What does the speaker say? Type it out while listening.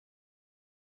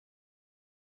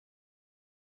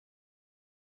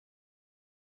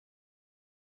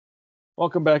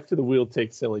Welcome back to the Wheel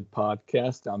Take Silly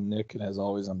podcast. I'm Nick, and as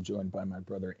always, I'm joined by my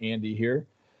brother Andy here.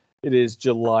 It is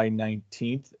July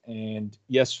 19th, and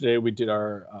yesterday we did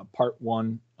our part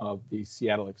one of the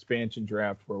Seattle expansion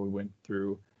draft, where we went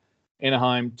through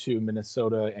Anaheim to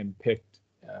Minnesota and picked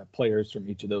players from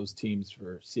each of those teams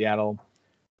for Seattle.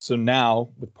 So now,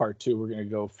 with part two, we're going to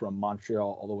go from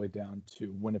Montreal all the way down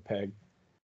to Winnipeg.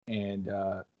 And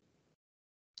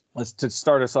to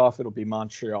start us off, it'll be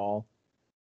Montreal.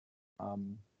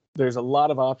 There's a lot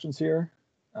of options here.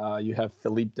 You have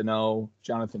Philippe Danault,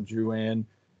 Jonathan Drouin,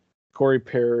 Corey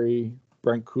Perry,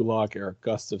 Brent Kulak, Eric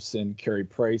Gustafson, Carey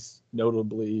Price,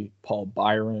 notably Paul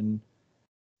Byron.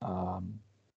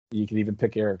 You can even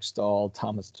pick Eric Stahl,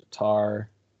 Thomas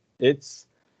Tatar.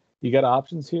 You got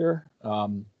options here.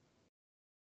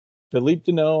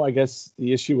 Philippe Danault, I guess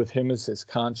the issue with him is his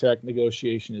contract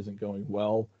negotiation isn't going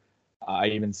well. I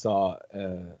even saw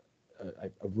a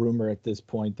rumor at this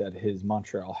point that his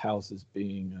Montreal house is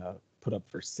being put up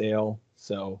for sale.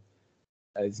 So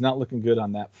it's not looking good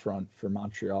on that front for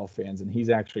Montreal fans. And he's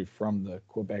actually from the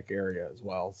Quebec area as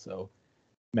well. So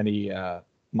many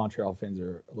Montreal fans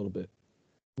are a little bit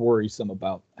worrisome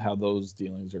about how those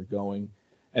dealings are going.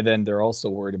 And then they're also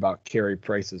worried about Carey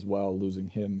Price as well, losing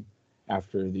him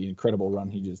after the incredible run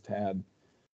he just had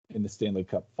in the Stanley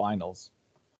Cup Finals.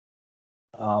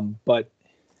 But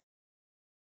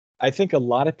I think a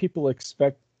lot of people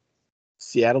expect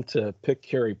Seattle to pick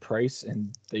Carey Price,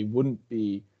 and they wouldn't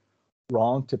be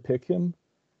wrong to pick him.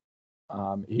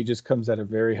 He just comes at a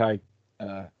very high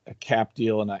a cap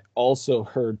deal, and I also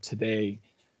heard today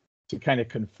to kind of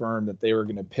confirm that they were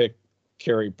going to pick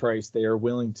Carey Price. They are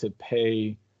willing to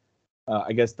pay,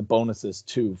 I guess, the bonuses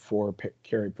too for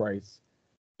Carey Price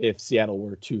if Seattle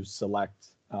were to select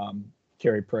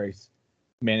Carey Price.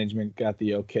 Management got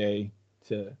the okay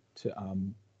to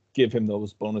give him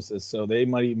those bonuses, so they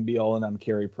might even be all in on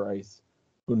Carey Price.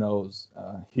 Who knows?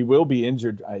 He will be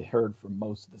injured, I heard, for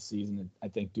most of the season, I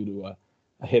think due to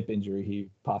a hip injury he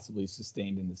possibly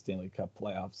sustained in the Stanley Cup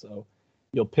playoffs. So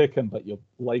you'll pick him, but you'll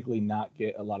likely not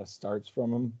get a lot of starts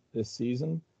from him this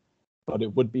season. But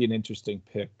it would be an interesting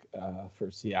pick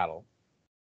for Seattle.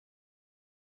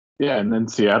 Yeah, and then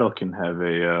Seattle can have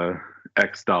a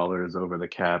X dollars over the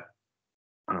cap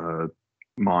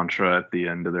mantra at the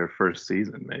end of their first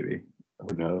season, maybe.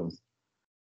 Who knows?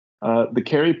 The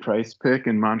Carey Price pick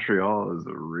in Montreal is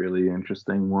a really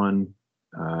interesting one.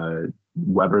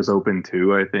 Weber's open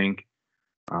too, I think.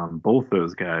 Both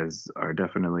those guys are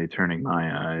definitely turning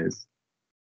my eyes.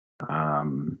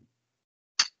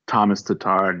 Thomas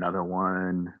Tatar, another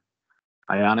one.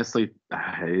 I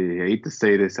hate to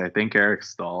say this. I think Eric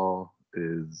Stahl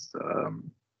is,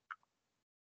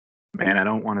 man, I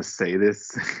don't want to say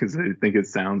this because I think it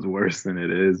sounds worse than it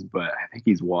is, but I think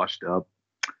he's washed up.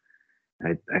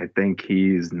 I think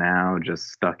he's now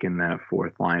just stuck in that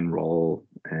fourth line role.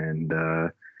 And,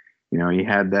 he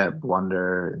had that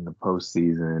blunder in the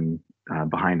postseason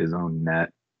behind his own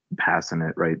net, passing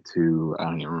it right to, I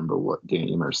don't even remember what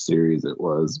game or series it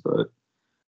was, but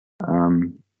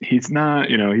he's not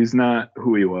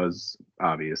who he was,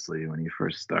 obviously, when he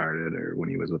first started or when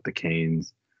he was with the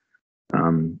Canes.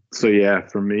 So yeah,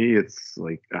 for me, it's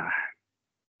like,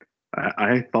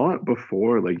 I thought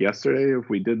before, like yesterday, if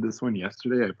we did this one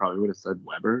yesterday, I probably would have said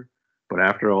Weber. But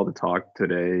after all the talk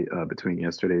today, between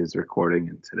yesterday's recording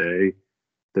and today,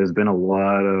 there's been a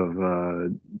lot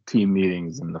of team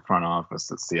meetings in the front office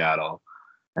at Seattle,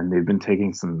 and they've been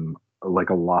taking a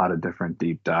lot of different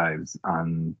deep dives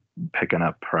on picking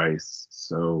up Price.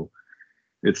 So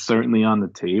it's certainly on the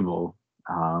table.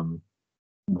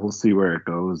 We'll see where it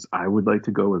goes. I would like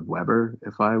to go with Weber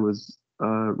if I was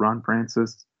Ron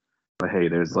Francis. But hey,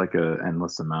 there's like a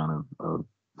endless amount of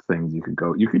things you could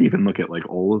go. You could even look at like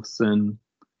Olofsson,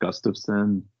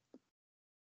 Gustafson.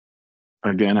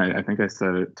 Again, I think I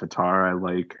said it. Tatar, I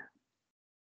like.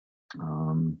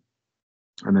 And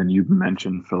then you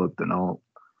mentioned Philippe Danault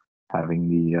having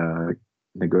the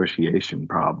negotiation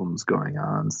problems going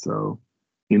on, so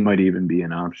he might even be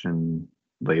an option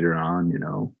later on.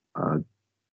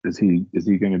 Is he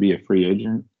going to be a free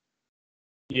agent?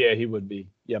 Yeah, he would be.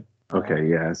 Yep. Okay,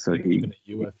 yeah. So even a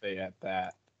UFA at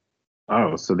that.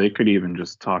 Oh, so they could even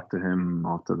just talk to him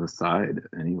off to the side,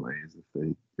 anyways,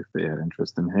 if they had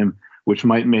interest in him, which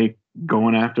might make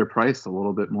going after Price a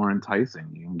little bit more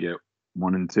enticing. You can get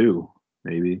 1 and 2,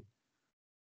 maybe.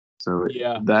 So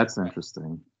yeah, that's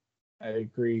interesting. I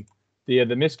agree. The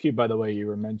miscue, by the way, you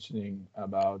were mentioning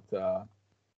about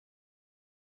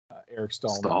Eric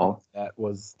Stahl, that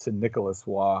was to Nicholas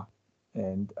Waugh,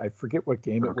 and I forget what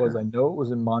game it was. I know it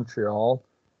was in Montreal.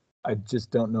 I just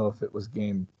don't know if it was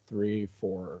game 3,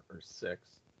 4, or 6.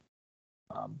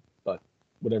 But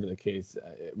whatever the case,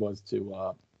 it was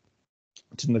to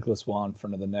Nicholas Swan in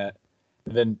front of the net.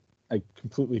 And then I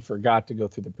completely forgot to go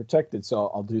through the protected,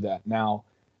 so I'll do that now.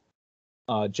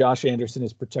 Josh Anderson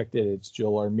is protected. It's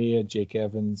Joel Armia, Jake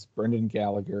Evans, Brendan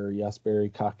Gallagher, Jesperi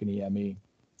Kotkaniemi,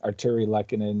 Arturi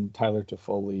Lehkonen, Tyler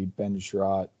Toffoli, Ben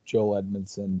Sherratt, Joel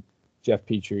Edmondson, Jeff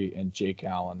Petrie, and Jake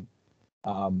Allen.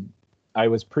 I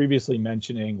was previously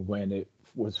mentioning when it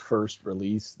was first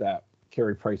released that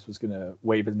Carey Price was going to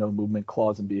waive a no movement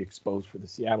clause and be exposed for the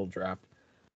Seattle draft.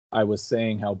 I was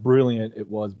saying how brilliant it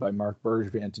was by Marc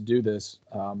Bergevin to do this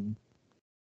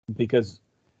because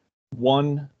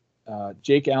one,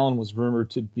 Jake Allen was rumored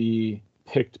to be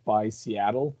picked by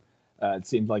Seattle. It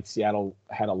seemed like Seattle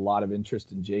had a lot of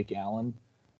interest in Jake Allen.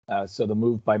 So the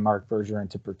move by Marc Bergevin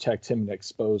to protect him and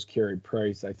expose Carey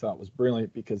Price, I thought was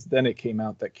brilliant because then it came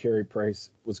out that Carey Price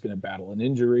was going to battle an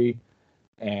injury.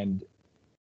 And,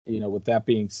 with that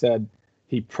being said,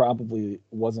 he probably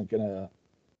wasn't going to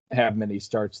have many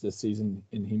starts this season,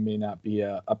 and he may not be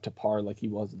up to par like he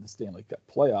was in the Stanley Cup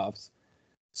playoffs.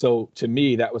 So to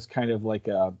me, that was kind of like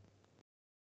a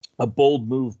bold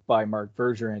move by Marc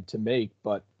Bergevin to make,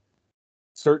 but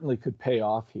certainly could pay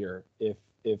off here if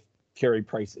Carey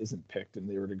Price isn't picked and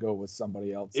they were to go with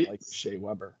somebody else like Shea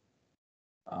Weber.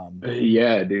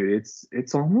 Yeah, dude,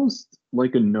 it's almost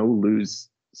like a no-lose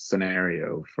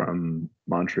scenario from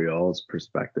Montreal's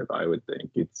perspective. I would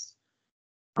think it's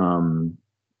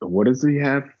what does he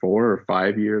have, 4 or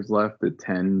 5 years left at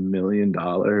 $10 million?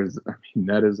 I mean,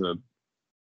 that is a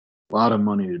lot of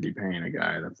money to be paying a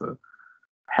guy. That's a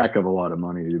heck of a lot of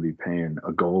money to be paying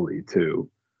a goalie too,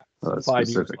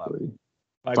 specifically.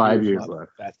 5 years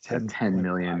left at $10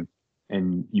 million,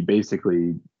 and you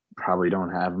basically probably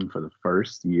don't have him for the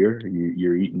first year.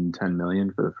 You're eating $10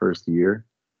 million for the first year.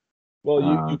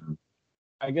 Well,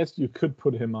 I guess you could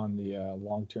put him on the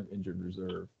long-term injured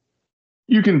reserve.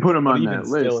 You can put him on that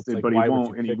list, like, but he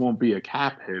won't be a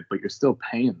cap hit. But you're still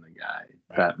paying the guy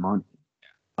that money.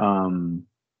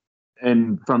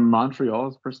 And from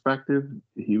Montreal's perspective,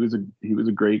 he was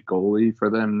a great goalie for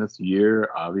them this year.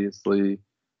 Obviously,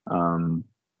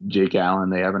 Jake Allen,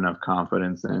 they have enough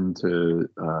confidence in to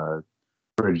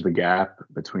bridge the gap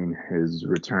between his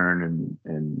return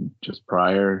and just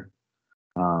prior.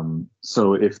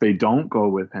 So if they don't go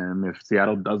with him, if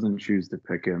Seattle doesn't choose to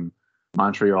pick him,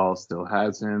 Montreal still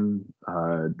has him.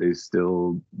 They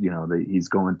still, he's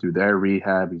going through their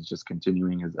rehab. He's just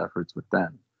continuing his efforts with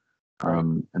them.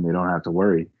 And they don't have to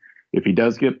worry. If he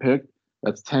does get picked,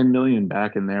 that's $10 million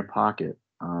back in their pocket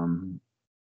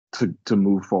to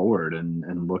move forward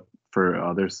and look for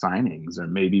other signings or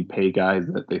maybe pay guys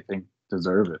that they think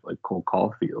deserve it, like Cole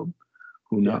Caulfield.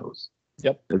 Who knows?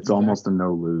 Yep. It's almost a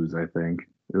no lose, I think.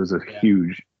 It was a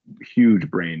huge, huge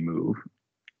brain move.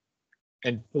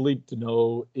 And Philippe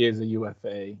Deneau is a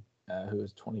UFA who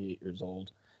is 28 years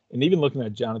old. And even looking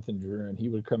at Jonathan Drouin, he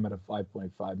would come at a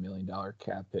 $5.5 million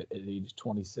cap hit at age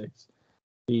 26.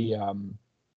 He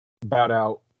bowed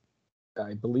out,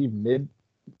 I believe,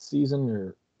 mid-season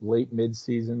or late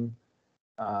mid-season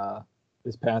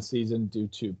this past season due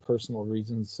to personal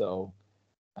reasons. So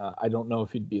I don't know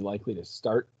if he'd be likely to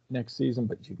start next season,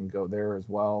 but you can go there as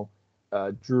well.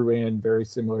 Drouin, very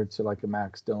similar to like a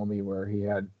Max Domi, where he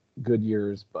had good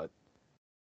years, but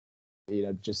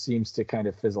just seems to kind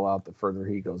of fizzle out the further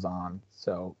he goes on.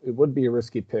 So it would be a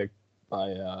risky pick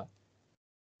by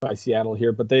Seattle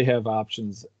here, but they have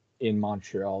options in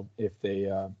Montreal if they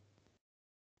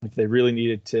really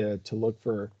needed to look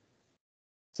for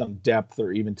some depth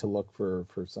or even to look for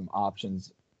some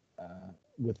options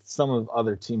with some of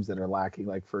other teams that are lacking.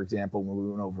 Like, for example, when we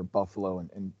went over Buffalo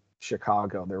and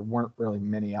Chicago, there weren't really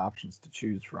many options to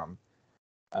choose from.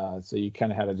 So you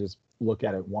kind of had to just look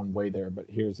at it one way there. But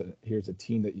here's a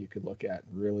team that you could look at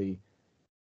and really,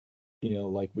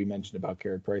 like we mentioned about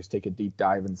Carey Price, take a deep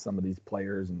dive in some of these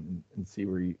players and see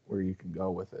where you can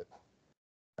go with it.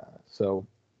 So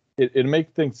it'll make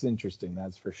things interesting,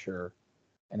 that's for sure.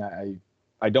 And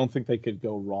I don't think they could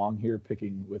go wrong here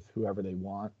picking with whoever they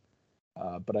want.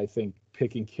 But I think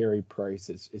picking Carey Price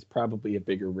is probably a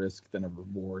bigger risk than a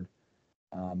reward.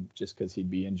 Just because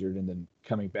he'd be injured and then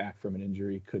coming back from an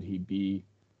injury, could he be,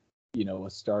 a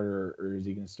starter, or is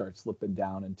he going to start slipping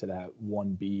down into that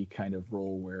 1B kind of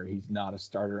role where he's not a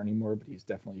starter anymore, but he's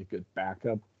definitely a good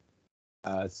backup?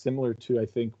 Similar to, I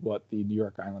think, what the New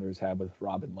York Islanders had with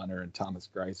Robin Lehner and Thomas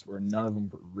Greiss, where none of them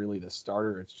were really the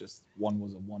starter. It's just one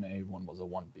was a 1A, one was a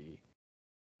 1B.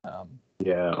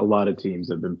 Yeah, a lot of teams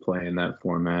have been playing that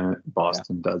format.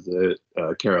 Boston does it.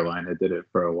 Carolina did it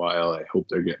for a while. I hope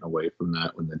they're getting away from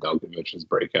that when the Nedeljkovic's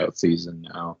breakout season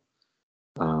now.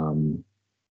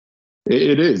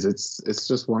 It is. It's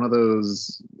just one of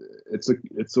those.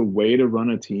 It's a way to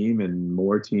run a team, and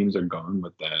more teams are going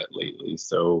with that lately.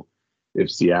 So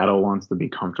if Seattle wants to be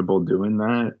comfortable doing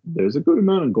that, there's a good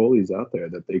amount of goalies out there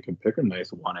that they can pick a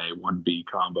nice 1A 1B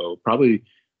combo. Probably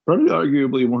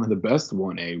arguably one of the best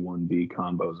 1A 1B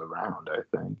combos around, I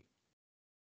think.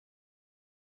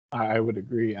 I would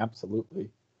agree absolutely.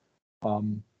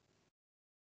 Um,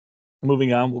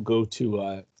 Moving on, we'll go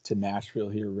to Nashville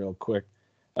here real quick.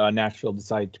 Nashville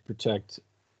decided to protect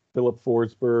Philip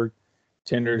Forsberg,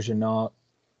 Tanner Jeannot,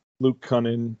 Luke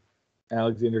Cunnin,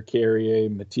 Alexander Carrier,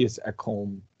 Matthias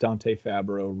Ekholm, Dante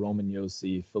Fabro, Roman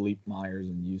Yossi, Philippe Myers,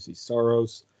 and Juuse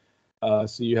Saros.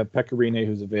 So you have Pecorine,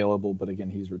 who's available, but again,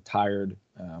 he's retired,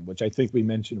 which I think we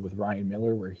mentioned with Ryan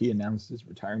Miller, where he announced his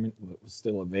retirement, but was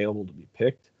still available to be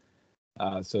picked.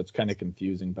 So it's kind of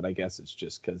confusing, but I guess it's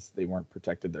just because they weren't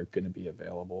protected, they're going to be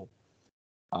available.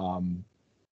 You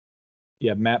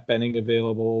have Matt Benning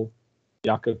available,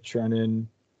 Jakob Chernin,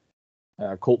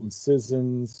 Colton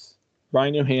Sissons.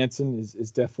 Ryan Johansson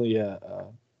is definitely and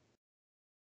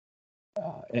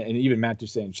even Matt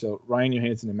Duchene. So Ryan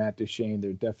Johansson and Matt Duchene,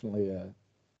 they're definitely an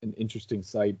interesting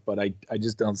sight, but I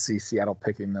just don't see Seattle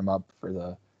picking them up for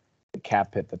the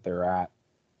cap hit that they're at.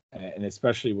 And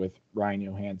especially with Ryan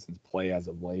Johansson's play as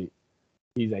of late,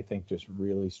 he's, I think, just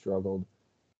really struggled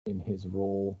in his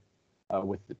role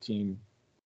with the team.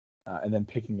 And then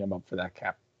picking him up for that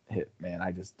cap hit, man,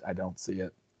 I don't see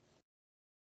it.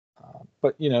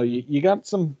 But you got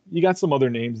some other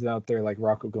names out there like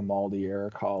Rocco Grimaldi,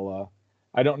 Eric Halla.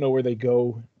 I don't know where they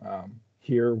go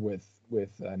here with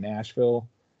Nashville.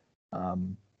 To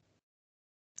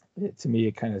me,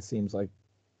 it kind of seems like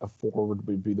a forward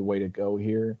would be the way to go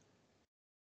here.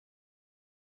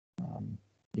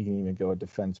 You can even go a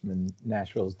defenseman.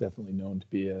 Nashville is definitely known to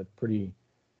be a pretty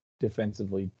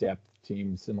defensively depth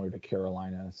team, similar to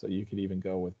Carolina. So you could even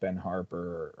go with Ben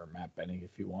Harper or Matt Benning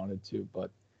if you wanted to.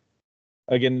 But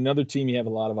again, another team you have a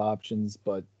lot of options.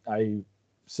 But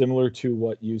similar to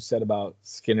what you said about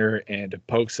Skinner and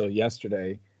Pokesel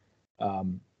yesterday,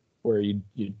 where you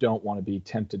don't want to be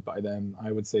tempted by them.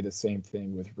 I would say the same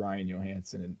thing with Ryan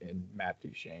Johansson and Matt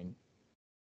Duchene.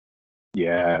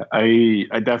 Yeah, I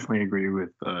definitely agree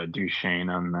with Duchene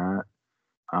on that.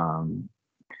 Um,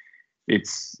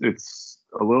 it's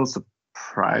a little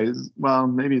surprise. Well,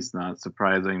 maybe it's not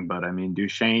surprising, but I mean,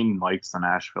 Duchene likes the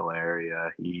Nashville area.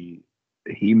 He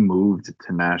moved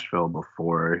to Nashville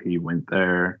before he went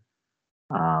there.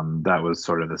 That was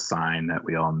sort of a sign that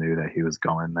we all knew that he was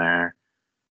going there.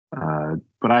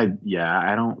 But I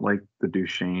don't like the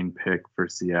Duchene pick for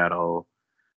Seattle.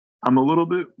 I'm a little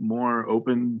bit more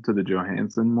open to the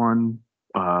Johansson one,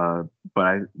 but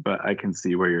I can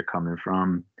see where you're coming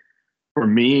from. For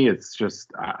me, it's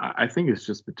just I think it's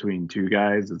just between two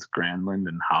guys. It's Granlund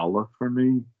and Haula for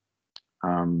me.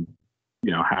 Um,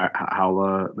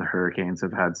 Haula, the Hurricanes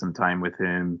have had some time with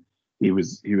him. He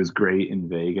was great in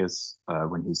Vegas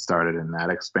when he started in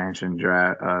that expansion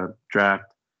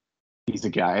draft. He's a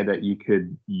guy that you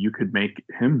could make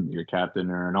him your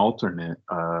captain or an alternate.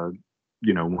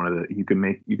 One of the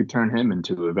you could turn him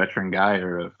into a veteran guy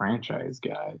or a franchise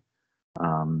guy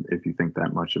if you think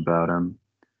that much about him.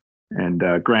 And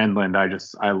Granlund,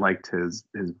 I liked his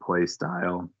play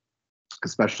style,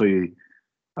 especially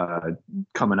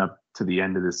coming up to the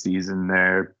end of the season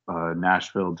there.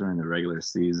 Nashville during the regular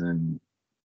season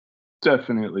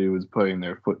definitely was putting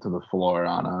their foot to the floor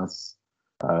on us.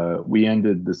 We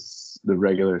ended the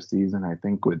regular season, I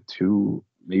think, with two,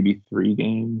 maybe three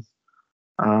games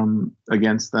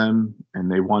against them, and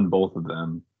they won both of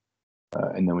them.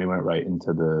 And then we went right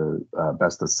into the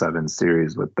best of seven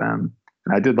series with them.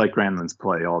 And I did like Granlund's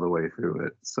play all the way through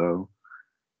it. So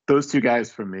those two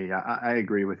guys for me, I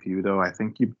agree with you, though. I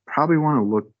think you probably want to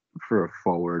look for a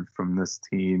forward from this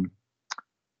team.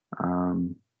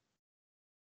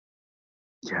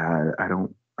 Yeah, I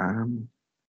don't.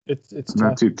 It's I'm not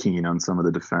tough. too keen on some of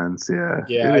the defense. Yeah,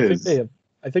 Yeah, it is.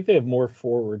 I think they have more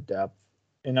forward depth.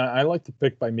 And I like to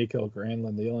pick by Mikael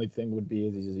Granlund. The only thing would be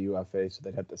is he's a UFA, so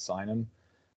they'd have to sign him.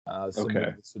 So maybe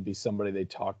Okay. this would be somebody they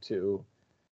talk to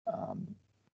um,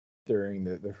 during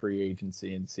the free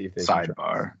agency and see if they can try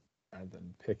Sidebar. and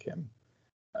then pick him.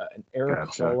 And Eric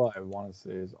Gotcha. Holla, I want to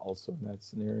say, is also in that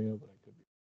scenario, but I could be.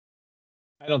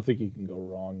 I don't think you can go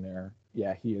wrong there.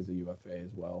 Yeah, he is a UFA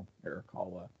as well, Eric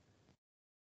Holla.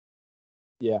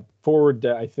 Yeah, forward.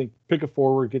 I think pick a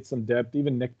forward, get some depth.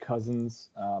 Even Nick Cousins.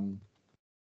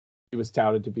 He was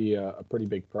touted to be a pretty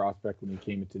big prospect when he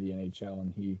came into the NHL,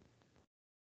 and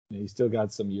he still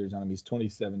got some years on him. He's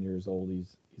 27 years old.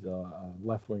 He's a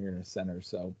left winger and a center,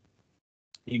 so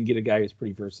you can get a guy who's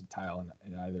pretty versatile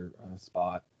in either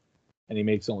spot. and he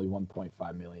makes only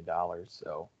 $1.5 million.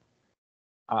 So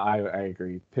I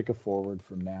agree. Pick a forward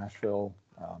from Nashville.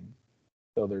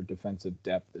 Though their defensive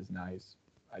depth is nice,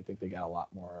 I think they got a lot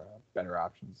more better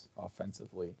options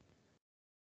offensively.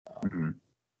 Mhm.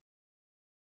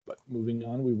 But moving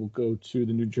on, we will go to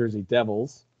the New Jersey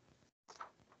Devils.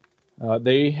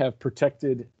 They have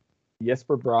protected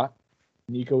Jesper Bratt,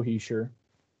 Nico Hischier,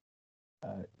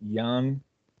 Jan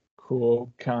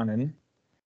Kuokkanen,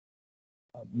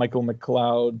 Michael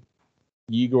McLeod,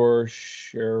 Igor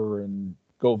Sharangovich,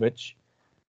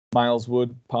 Miles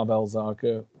Wood, Pavel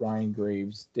Zacha, Ryan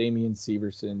Graves, Damian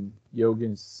Severson,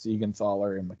 Jogan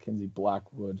Siegenthaler, and Mackenzie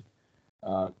Blackwood.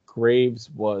 Graves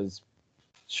was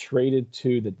traded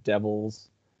to the Devils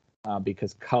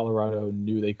because Colorado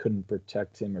knew they couldn't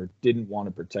protect him or didn't want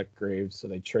to protect Graves, so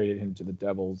they traded him to the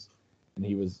Devils, and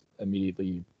he was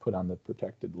immediately put on the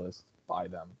protected list by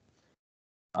them.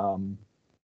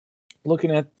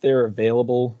 Looking at their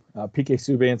available, PK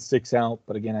Subban sticks out,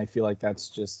 but again, I feel like that's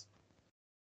just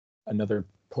another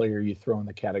player you throw in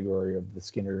the category of the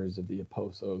Skinners, of the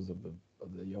Oposos, of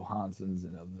the Johanssons,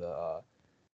 and of the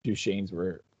Duchesnes,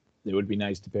 where it would be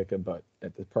nice to pick them, but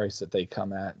at the price that they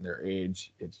come at and their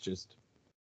age, it's just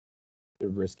a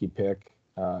risky pick.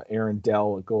 Aaron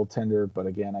Dell, a goaltender, but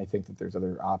again, I think that there's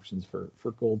other options for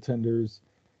goaltenders.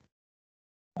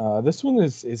 This one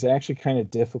is actually kind of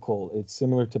difficult. It's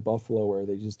similar to Buffalo, where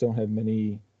they just don't have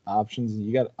many options.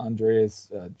 You got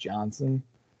Andreas Johnson.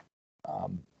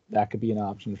 That could be an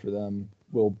option for them.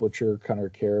 Will Butcher, Connor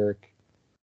Carrick.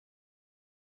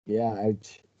 Yeah,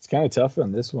 it's kind of tough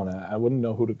on this one. I wouldn't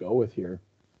know who to go with here.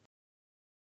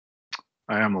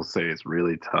 I almost say it's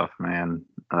really tough, man.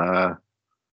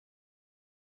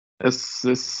 This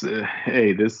is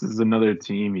another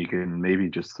team you can maybe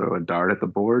just throw a dart at the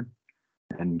board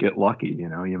and get lucky.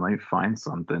 You might find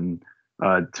something.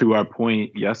 To our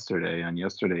point on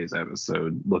yesterday's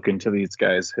episode, look into these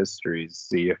guys' histories,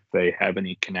 see if they have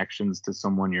any connections to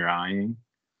someone you're eyeing,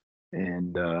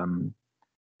 and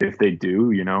if they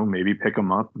do, maybe pick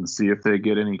them up and see if they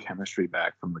get any chemistry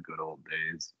back from the good old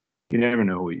days. You never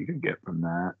know what you could get from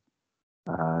that.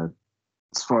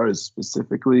 As far as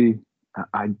specifically,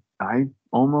 I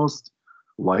almost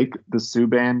like the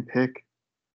Subban pick.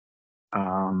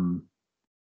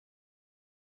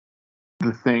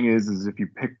 The thing is if you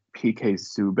pick PK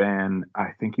Subban,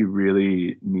 I think you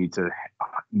really need to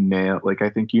nail. Like, I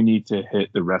think you need to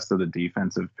hit the rest of the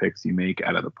defensive picks you make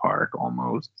out of the park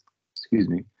almost. Excuse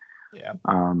me. Yeah.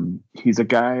 He's a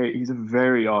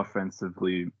very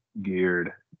offensively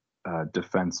geared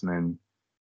defenseman,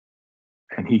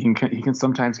 and he can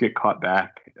sometimes get caught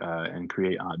back and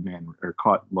create odd man, or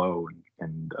caught low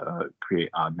and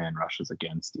create odd man rushes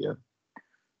against you.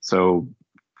 So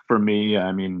for me,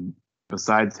 I mean,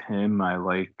 besides him, I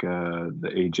like the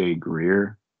AJ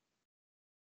Greer,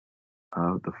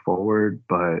 the forward,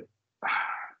 but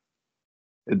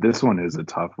this one is a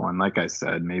tough one. Like I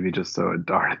said, maybe just throw a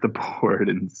dart at the board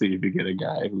and see if you get a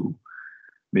guy who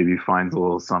maybe finds a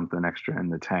little something extra in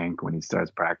the tank when he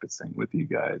starts practicing with you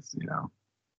guys,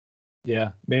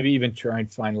 Yeah, maybe even try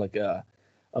and find like a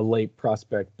late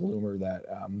prospect bloomer that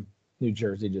New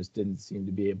Jersey just didn't seem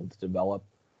to be able to develop.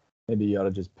 Maybe you ought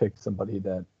to just pick somebody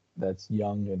that's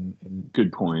young and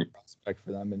good point. Prospect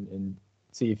for them and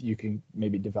see if you can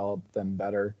maybe develop them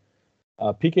better.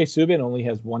 PK Subban only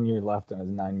has 1 year left on his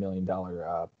 $9 million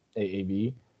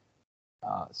AAV.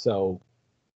 So,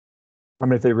 I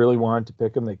mean, if they really wanted to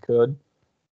pick him, they could.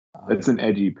 It's an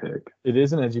edgy pick. It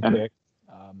is an edgy pick.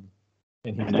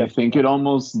 And I think it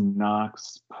almost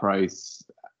knocks Price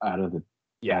out of the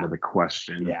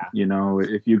question. Yeah.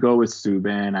 If you go with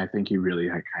Subban, I think you really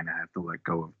kind of have to let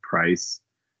go of Price.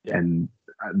 Yeah. And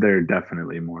they're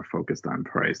definitely more focused on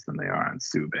Price than they are on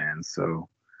Subban. So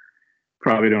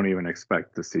probably don't even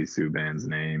expect to see Subban's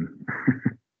name.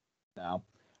 No,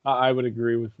 I would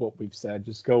agree with what we've said.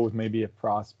 Just go with maybe a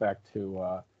prospect who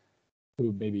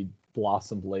maybe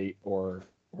blossomed late, or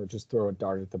just throw a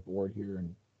dart at the board here.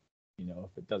 And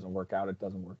if it doesn't work out, it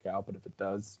doesn't work out. But if it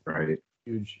does, right,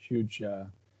 huge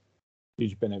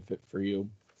benefit for you.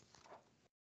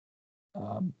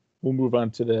 We'll move on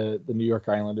to the New York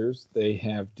Islanders. They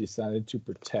have decided to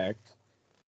protect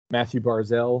Matthew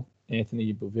Barzal,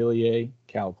 Anthony Beauvillier,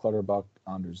 Cal Clutterbuck,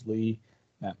 Anders Lee,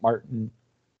 Matt Martin,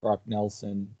 Brock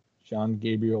Nelson,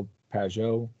 Jean-Gabriel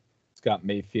Pageau, Scott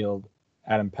Mayfield,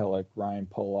 Adam Pelech, Ryan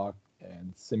Pollock,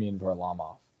 and Simeon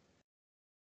Varlamov.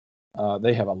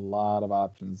 They have a lot of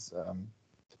options to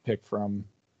pick from.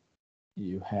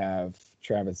 You have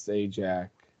Travis Zajac,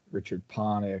 Richard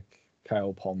Panik,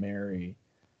 Kyle Palmieri,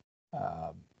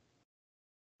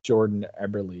 Jordan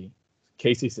Eberle,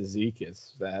 Casey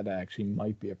Cizikas, that actually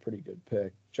might be a pretty good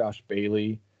pick. Josh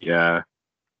Bailey. Yeah,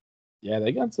 Yeah,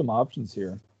 they got some options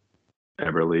here.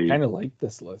 Eberle. Kind of like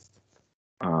this list.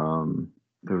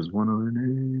 There was one other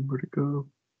name. Where'd it go?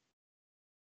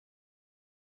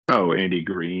 Oh, Andy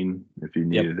Green, if you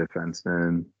need Yep. a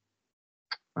defenseman.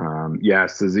 Yeah,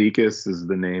 Cizikas is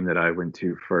the name that I went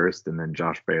to first, and then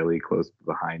Josh Bailey close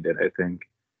behind it, I think.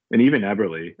 And even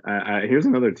Eberle. Here's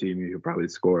another team you could probably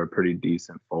score a pretty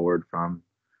decent forward from.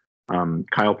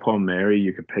 Kyle Palmieri,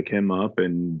 you could pick him up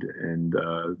and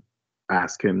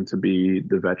ask him to be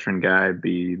the veteran guy,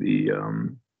 be the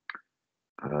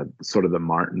sort of the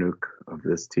Martinuk of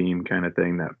this team kind of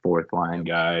thing, that fourth line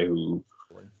guy who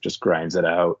just grinds it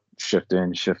out, shift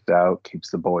in, shift out,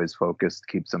 keeps the boys focused,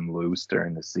 keeps them loose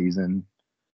during the season.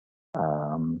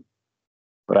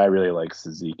 But I really like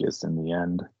Cizikas in the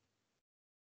end.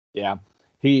 Yeah,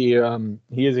 he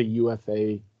is a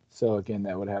UFA, so again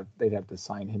they'd have to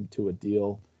sign him to a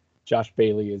deal. Josh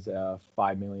Bailey is a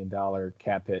 $5 million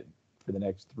cap hit for the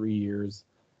next 3 years.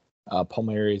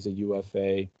 Palmieri is a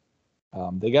UFA.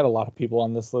 They got a lot of people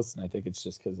on this list, and I think it's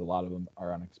just because a lot of them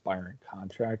are on expiring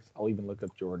contracts. I'll even look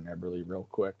up Jordan Eberle real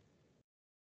quick.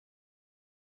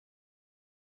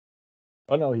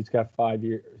 Oh no, he's got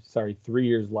 3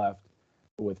 years left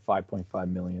with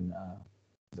 5.5 million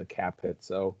as a cap hit.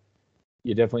 So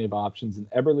you definitely have options. And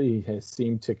Eberle has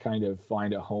seemed to kind of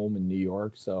find a home in New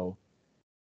York. So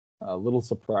a little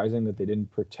surprising that they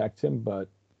didn't protect him, but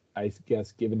I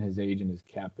guess given his age and his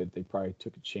cap hit, they probably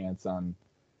took a chance on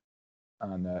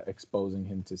exposing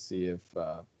him to see if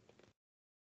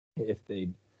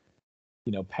they'd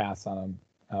pass on him.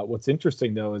 What's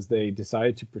interesting though is they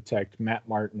decided to protect Matt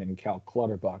Martin and Cal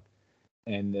Clutterbuck,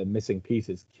 and the missing piece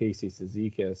is Casey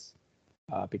Cizikas,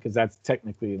 because that's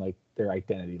technically like their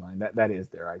identity line. That is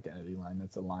their identity line.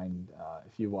 That's a line.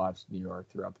 If you watched New York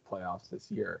throughout the playoffs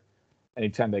this year,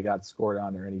 anytime they got scored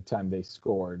on or anytime they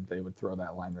scored, they would throw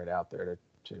that line right out there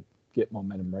to get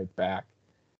momentum right back.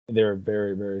 And they're a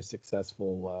very, very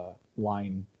successful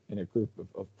line in a group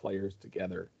of players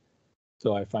together.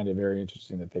 So I find it very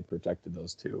interesting that they protected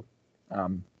those two,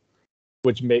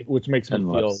 which makes me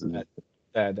feel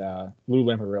that Lou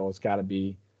Lamoriello's got to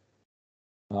be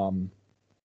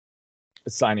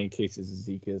signing Casey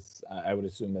Cizikas. I would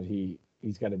assume that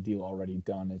he's got a deal already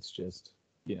done. It's just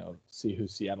see who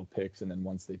Seattle picks, and then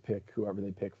once they pick whoever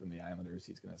they pick from the Islanders,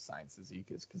 he's going to sign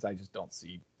Cizikas, because I just don't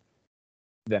see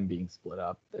them being split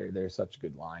up. They're such a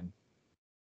good line.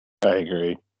 I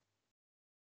agree.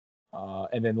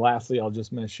 And then lastly, I'll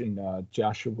just mention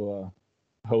Joshua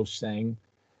Ho-Sang.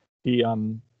 He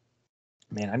man,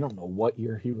 I don't know what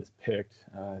year he was picked.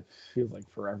 It feels like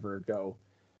forever ago,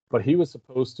 but he was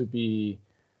supposed to be,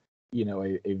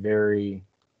 a very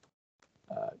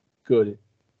good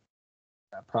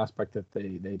prospect that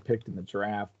they picked in the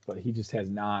draft, but he just has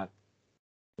not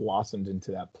blossomed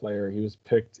into that player. He was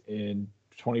picked in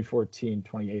 2014,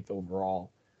 28th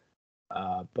overall.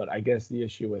 But I guess the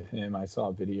issue with him, I saw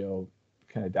a video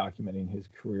kind of documenting his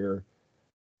career.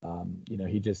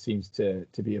 He just seems to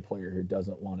be a player who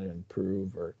doesn't want to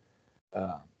improve, or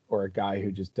a guy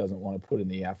who just doesn't want to put in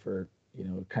the effort.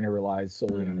 Kind of relies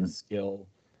solely on his skill,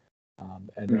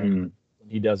 and then when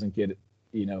he doesn't get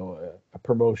a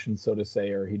promotion, so to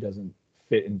say, or he doesn't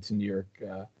fit into New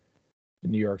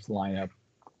York's lineup,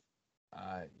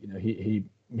 he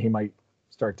might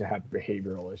start to have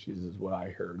behavioral issues, is what I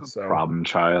heard. So problem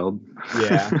child.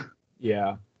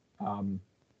 Yeah.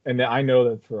 And I know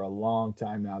that for a long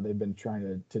time now they've been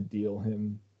trying to deal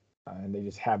him, and they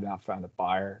just have not found a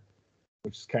buyer,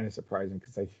 which is kind of surprising,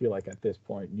 because I feel like at this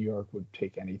point New York would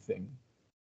take anything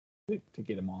to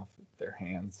get him off their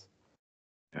hands.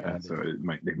 Yeah, so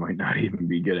they might not even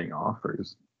be getting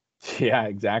offers. Yeah,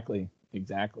 exactly.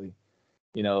 It's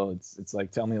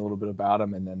like, tell me a little bit about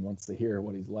him, and then once they hear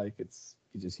what he's like,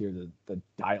 you just hear the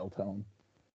dial tone.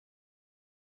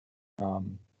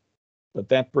 But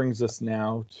that brings us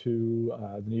now to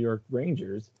the New York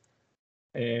Rangers,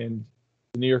 and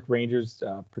the New York Rangers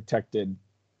protected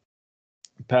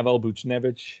Pavel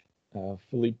Buchnevich,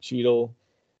 Philippe Cheadle,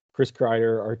 Chris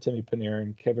Kreider, Artemi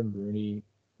Panarin, Kevin Rooney,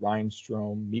 Ryan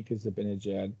Strome, Mika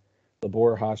Zibanejad,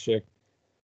 Libor Hasek,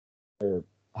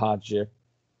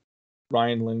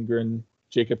 Ryan Lindgren,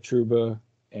 Jacob Trouba,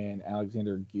 and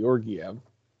Alexander Georgiev,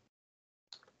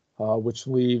 which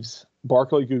leaves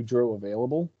Barclay Goodrow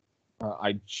available.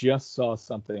 I just saw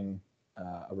something,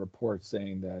 a report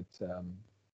saying that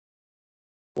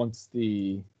once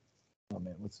I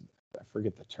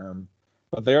forget the term,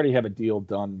 but they already have a deal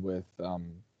done with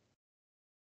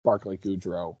Barclay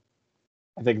Goodrow.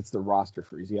 I think it's the roster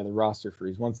freeze. Yeah, the roster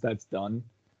freeze. Once that's done,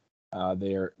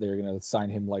 They're going to sign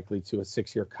him likely to a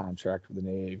 6-year contract with an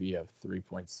AAV of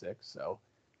 3.6. So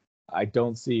I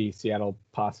don't see Seattle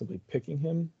possibly picking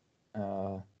him.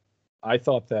 I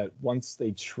thought that once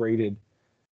they traded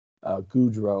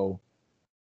Goodrow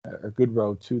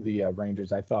to the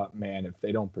Rangers, I thought, man, if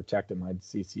they don't protect him, I'd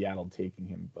see Seattle taking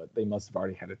him. But they must have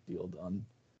already had a deal done,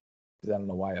 because I don't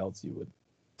know why else you would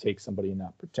take somebody and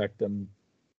not protect them.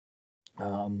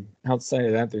 Outside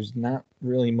of that, there's not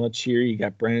really much here. You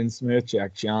got Brendan Smith,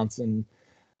 Jack Johnson,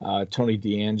 Tony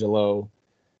DeAngelo,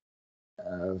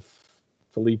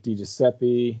 Philippe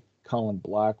DiGiuseppe, Colin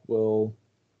Blackwell.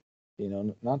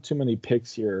 Not too many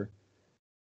picks here.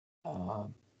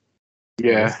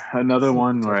 Another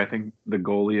one where I think the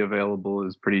goalie available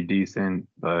is pretty decent,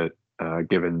 but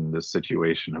given the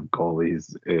situation of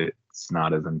goalies, it's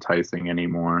not as enticing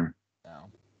anymore.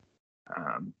 No.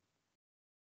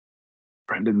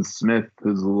 Brendan Smith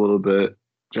is a little bit,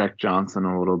 Jack Johnson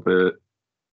a little bit,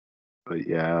 but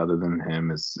yeah, other than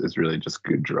him, is really just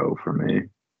Goodrow for me.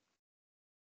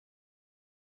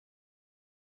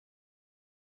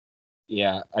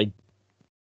 Yeah,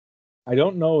 I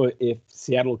don't know if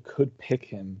Seattle could pick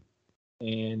him,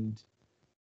 and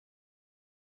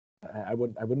I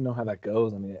wouldn't know how that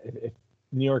goes. I mean, if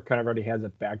New York kind of already has a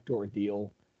backdoor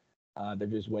deal, they're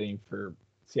just waiting for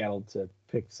Seattle to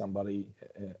pick somebody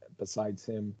besides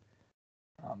him.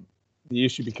 The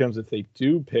issue becomes, if they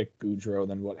do pick Goodrow,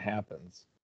 then what happens?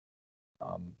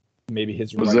 Maybe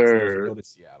his rights go to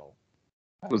Seattle.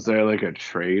 Was there like a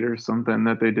trade or something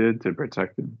that they did to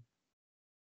protect him?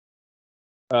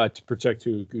 To protect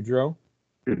who? Goodrow?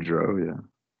 Goodrow, yeah.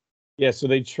 Yeah, so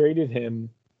they traded him.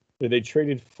 They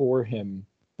traded for him,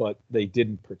 but they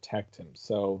didn't protect him.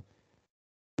 So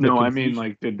no, I mean,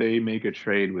 like, did they make a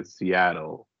trade with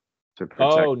Seattle to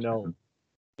protect him? Oh, no.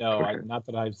 No, okay. Not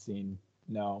that I've seen.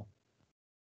 No.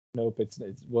 Nope, it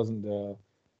wasn't.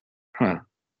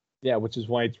 Yeah, which is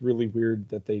why it's really weird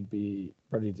that they'd be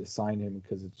ready to sign him,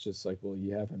 because it's just like, well,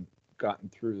 you haven't gotten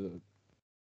through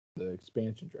the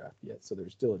expansion draft yet, so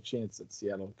there's still a chance that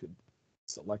Seattle could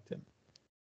select him.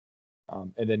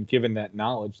 And then, given that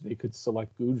knowledge, they could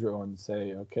select Goodrow and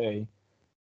say, okay,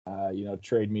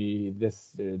 trade me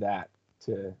this or that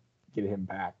to get him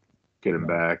back. Get him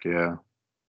back, yeah.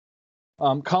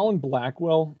 Colin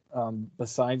Blackwell,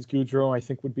 besides Goodrow, I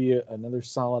think would be another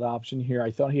solid option here.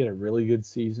 I thought he had a really good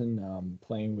season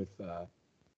playing with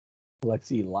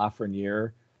Alexis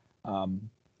Lafreniere.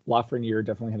 Lafreniere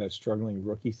definitely had a struggling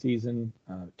rookie season.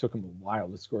 It took him a while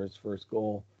to score his first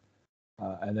goal.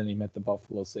 And then he met the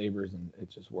Buffalo Sabres, and it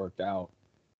just worked out.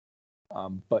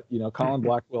 But, Colin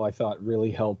Blackwell, I thought,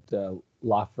 really helped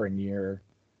Lafreniere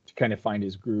to kind of find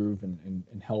his groove and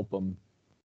help him.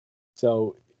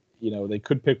 So, they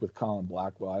could pick with Colin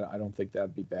Blackwell. I don't think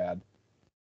that'd be bad.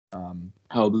 How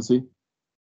old is he?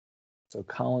 So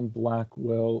Colin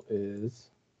Blackwell is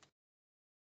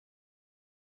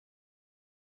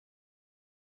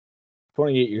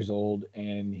 28 years old,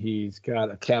 and he's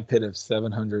got a cap hit of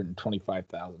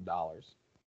 $725,000.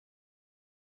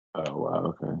 Oh, wow.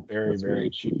 Okay. Very, very really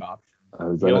cheap option.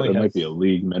 That might be a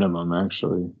league minimum,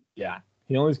 actually. Yeah.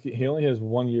 He only has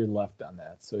 1 year left on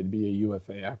that, so it'd be a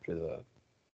UFA after the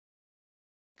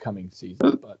coming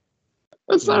season. But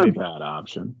that's not a bad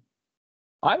option.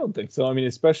 I don't think so. I mean,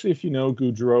 especially if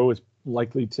Goodrow is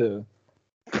likely to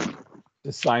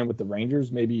sign with the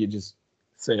Rangers, maybe you just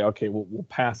say, okay, we'll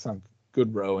pass on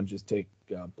Goodrow and just take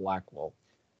Blackwell.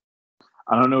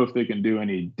 I don't know if they can do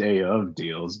any day of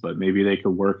deals, but maybe they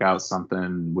could work out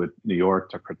something with New York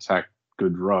to protect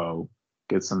Goodrow,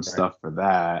 get some stuff for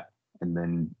that, and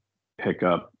then pick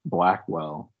up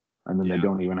Blackwell. And then they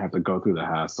don't even have to go through the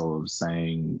hassle of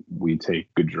saying, we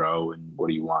take Goodrow and what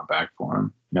do you want back for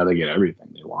him? Now they get everything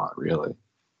they want, really.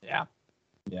 Yeah.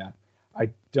 Yeah.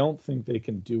 I don't think they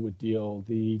can do a deal.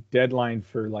 The deadline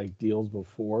for deals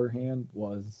beforehand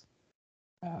was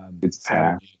it's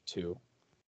Saturday 2.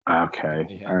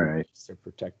 Okay. All right. Their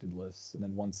protected lists. And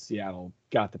then once Seattle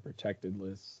got the protected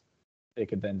lists, they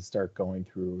could then start going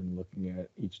through and looking at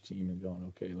each team and going,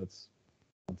 okay, let's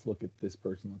look at this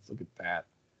person. Let's look at that.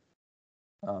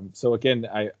 So again,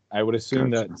 I would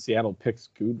assume that Seattle picks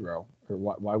Goodrow, or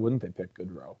why wouldn't they pick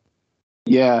Goodrow?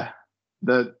 Yeah,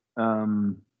 that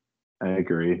I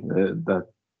agree. That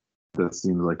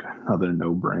seems like another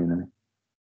no-brainer.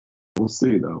 We'll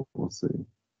see, though. We'll see.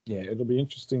 Yeah, it'll be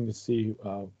interesting to see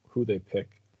who they pick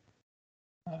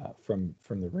from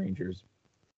the Rangers.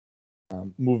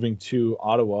 Moving to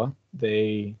Ottawa,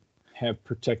 they have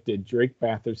protected Drake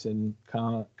Batherson,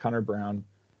 Connor Brown,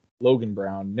 Logan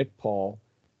Brown, Nick Paul,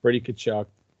 Brady Tkachuk,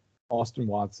 Austin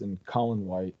Watson, Colin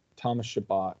White, Thomas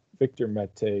Chabot, Victor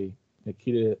Mete,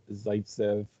 Nikita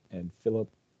Zaitsev, and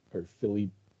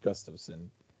Philly Gustafson,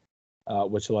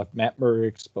 which left Matt Murray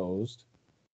exposed.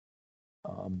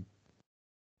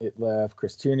 It left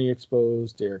Chris Tierney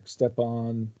exposed, Derek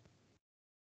Stepan,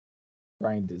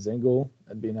 Brian Dzingel,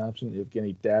 that'd be an option.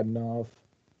 Evgeny Dadonov,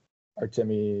 Artem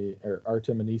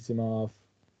Anisimov.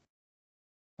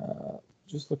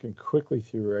 Just looking quickly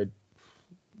through,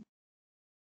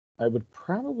 I would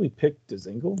probably pick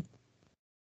Dzingel.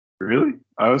 Really?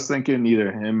 I was thinking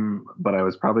either him, but I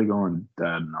was probably going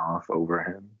Dadonov over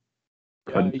him.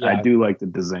 But I do like the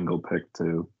Dzingel pick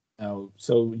too. Oh,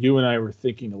 so you and I were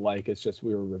thinking alike. It's just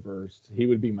we were reversed. He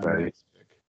would be my next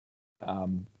pick.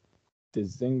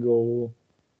 Dzingel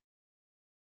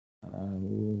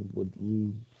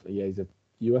he's a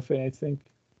UFA, I think.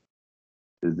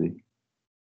 Is he?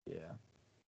 Yeah.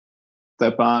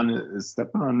 Stepan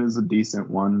is a decent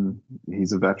one.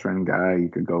 He's a veteran guy. You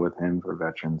could go with him for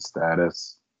veteran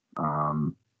status.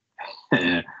 Matt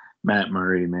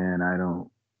Murray, man, I don't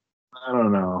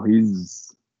know.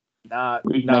 He's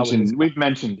we've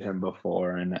mentioned him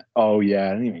before, and I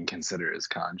didn't even consider his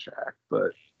contract,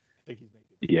 but I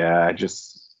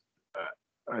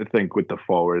think with the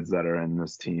forwards that are in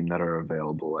this team that are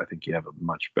available, I think you have a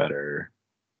much better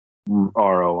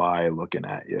ROI looking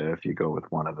at you if you go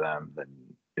with one of them than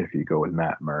if you go with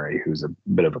Matt Murray, who's a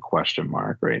bit of a question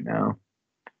mark right now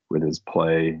with his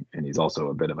play, and he's also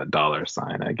a bit of a dollar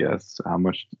sign, I guess. How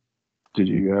much did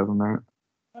you have on that?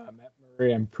 Matt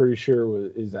Murray, I'm pretty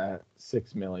sure is at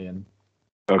 $6 million.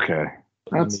 Okay,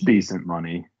 that's decent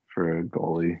money for a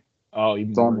goalie. Oh,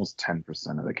 even it's worse. Almost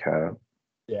 10% of the cap.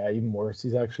 Yeah, even worse.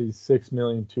 He's actually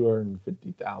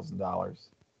 $6,250,000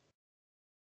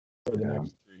 for the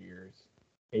next 3 years.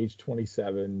 Age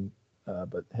 27,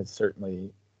 but has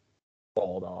certainly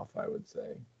fallen off, I would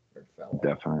say, or fell off.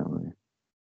 Definitely.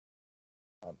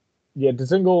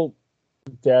 Dzingel,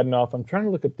 Dadonov. I'm trying to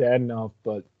look at Dadonov,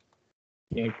 but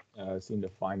can't seem to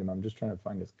find him. I'm just trying to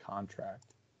find his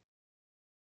contract.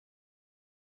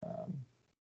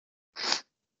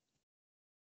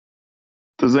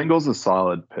 Dzingel's a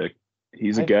solid pick.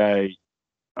 He's a guy.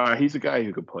 He's a guy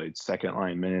who could play second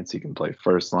line minutes. He can play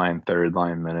first line, third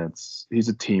line minutes. He's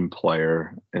a team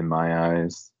player in my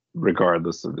eyes,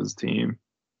 regardless of his team.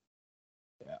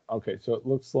 Yeah. Okay. So it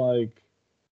looks like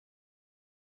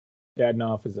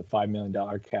Dadonov is a $5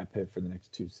 million cap hit for the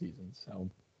next 2 seasons. So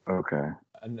okay.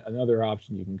 Another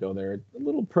option you can go there. A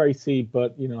little pricey,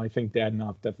 but I think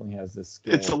Dadonov definitely has this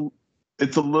skill.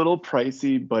 It's a little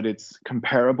pricey, but it's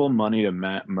comparable money to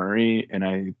Matt Murray, and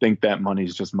I think that money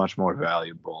is just much more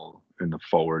valuable in the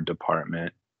forward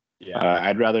department. Yeah,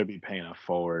 I'd rather be paying a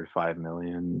forward $5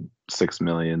 million, $6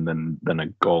 million than a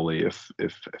goalie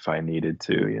if I needed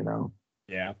to,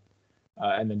 Yeah,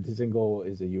 and then Dzingel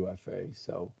is a UFA,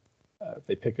 so if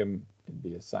they pick him, it'd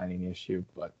be a signing issue.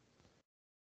 But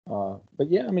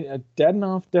yeah, I mean,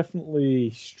 Dadonov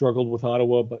definitely struggled with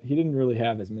Ottawa, but he didn't really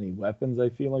have as many weapons, I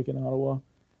feel like, in Ottawa.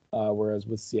 Whereas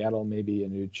with Seattle, maybe a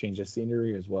new change of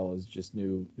scenery as well as just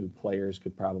new players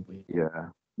could probably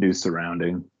new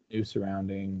surrounding, new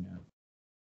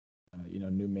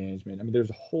management. I mean, there's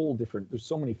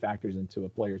so many factors into a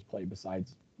player's play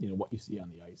besides what you see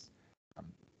on the ice,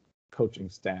 coaching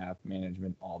staff,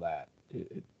 management, all that.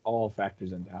 It all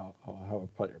factors into how a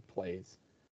player plays.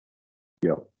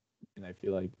 Yep. And I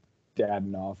feel like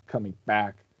Dadonov coming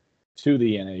back to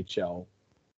the NHL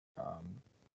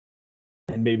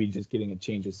and maybe just getting a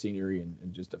change of scenery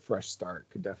and just a fresh start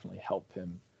could definitely help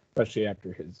him, especially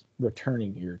after his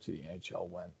returning year to the NHL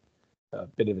went a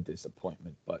bit of a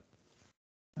disappointment. But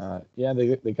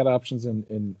they got options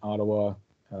in Ottawa.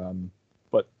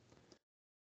 But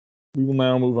we will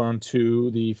now move on to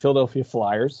the Philadelphia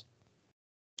Flyers,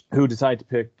 who decide to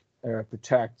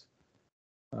protect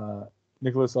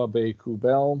Nicolas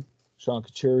Aube-Kubel, Sean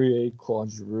Couturier,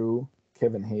 Claude Giroux,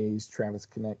 Kevin Hayes, Travis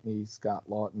Konecny, Scott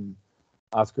Lawton,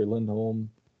 Oscar Lindblom,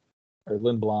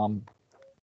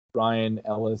 Ryan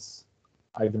Ellis,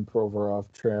 Ivan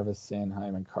Provorov, Travis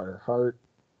Sanheim, and Carter Hart,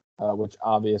 which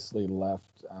obviously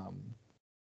left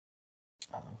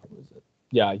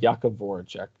Jakub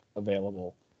Voracek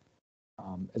available,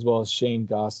 as well as Shane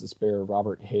Gostisbehere,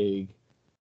 Robert Haig,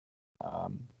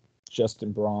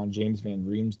 Justin Braun, James Van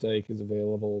Riemsdyk is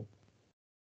available.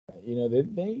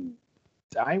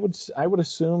 I would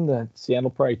assume that Seattle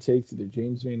probably takes either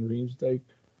James Van Riemsdyk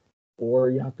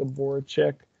or Jakub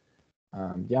Voracek.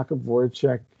 Jakub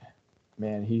Voracek,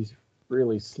 man, he's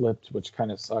really slipped, which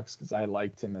kind of sucks because I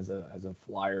liked him as a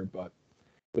Flyer, but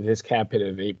with his cap hit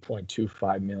of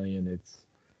 $8.25 million,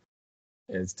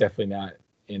 it's definitely not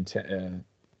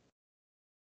enticing.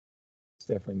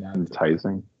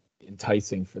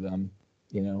 enticing for them,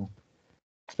 you know,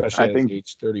 I especially at his think,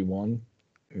 age 31.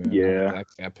 Not with yeah. that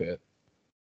cap hit.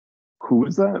 Who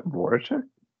was that? Voracek?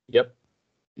 Yep.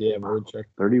 Yeah, Wow, Voracek.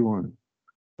 31.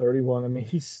 31. I mean,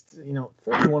 he's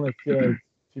 31. I feel like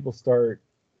people start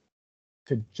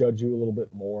to judge you a little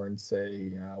bit more and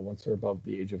say once they're above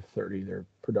the age of 30, their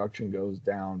production goes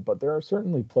down. But there are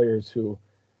certainly players who,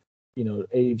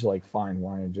 age like fine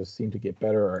wine and just seem to get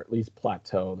better or at least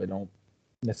plateau. They don't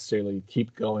necessarily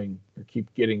keep going or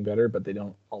keep getting better, but they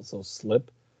don't also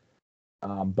slip.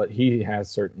 But he has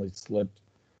certainly slipped.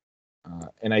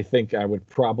 And I think I would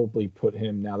probably put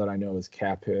him, now that I know his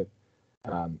cap hit,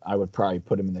 I would probably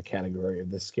put him in the category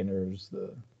of the Skinners,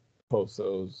 the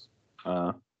Posos,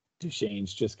 Uh,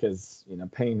 Duchesne's, just because,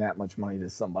 paying that much money to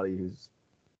somebody who's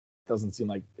doesn't seem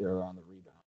like they're on the rebound.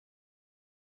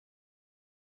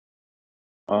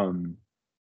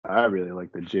 I really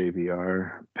like the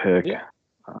JVR pick. Yeah.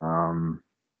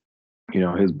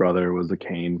 His brother was a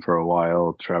Kane for a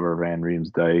while, Trevor Van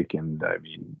Riemsdyk, and I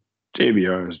mean,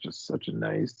 JVR is just such a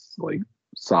nice, like,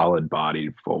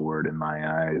 solid-bodied forward in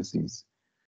my eyes.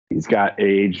 He's got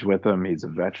age with him. He's a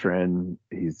veteran.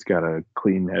 He's got a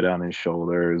clean head on his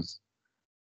shoulders.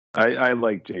 I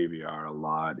like JVR a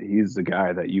lot. He's the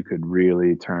guy that you could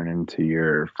really turn into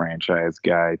your franchise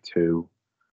guy too.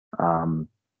 Um,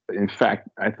 in fact,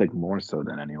 I think more so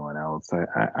than anyone else.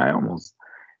 I almost,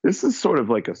 this is sort of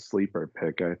like a sleeper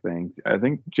pick. I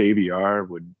think JVR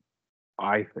would,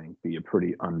 I think, be a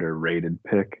pretty underrated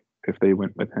pick if they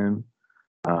went with him.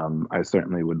 I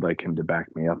certainly would like him to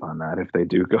back me up on that if they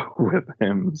do go with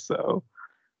him. So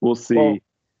we'll see. Well,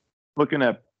 Looking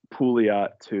at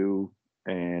Pouliot too,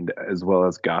 and as well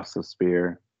as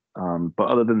Gostisbehere. But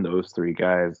other than those three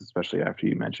guys, especially after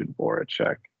you mentioned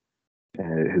Voracek,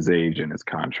 his age and his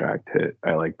contract hit,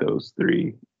 I like those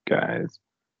three guys.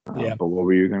 yeah. But what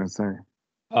were you going to say?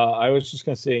 I was just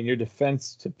going to say, in your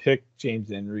defense, to pick James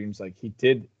Van Reems, like he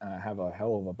did have a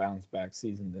hell of a bounce back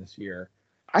season this year.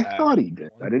 I thought he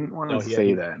did. I didn't want to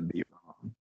say that and be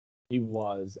wrong. He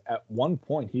was, at one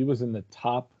point, he was in the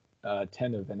top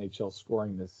 10 of NHL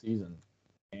scoring this season,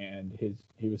 and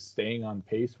he was staying on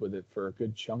pace with it for a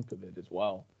good chunk of it as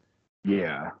well.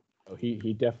 Yeah. So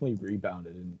he definitely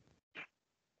rebounded, and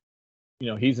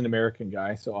he's an American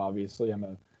guy, so obviously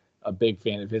I'm a big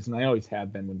fan of his, and I always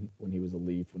have been when he was a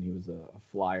Leaf, when he was a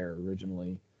Flyer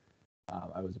originally.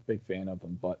 I was a big fan of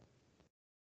him, but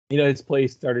his play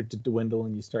started to dwindle,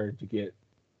 and you started to get,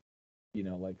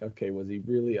 like, okay, was he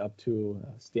really up to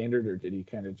a standard, or did he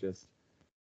kind of just,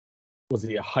 was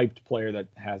he a hyped player that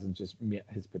hasn't just met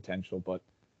his potential? But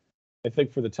I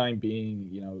think for the time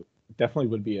being, definitely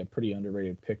would be a pretty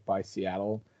underrated pick by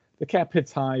Seattle. The cap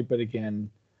hits high, but again,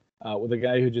 with a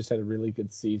guy who just had a really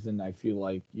good season, I feel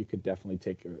like you could definitely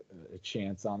take a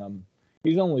chance on him.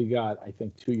 He's only got, I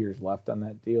think, 2 years left on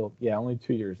that deal. Yeah, only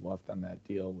 2 years left on that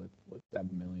deal with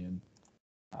 $7 million.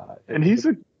 And he's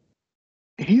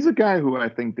a guy who I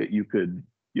think that you could,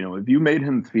 if you made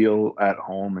him feel at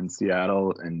home in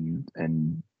Seattle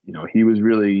and he was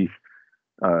really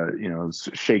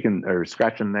shaking or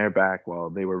scratching their back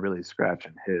while they were really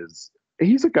scratching his.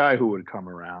 He's a guy who would come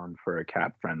around for a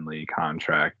cap-friendly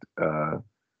contract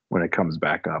when it comes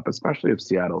back up, especially if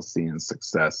Seattle's seeing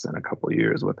success in a couple of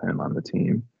years with him on the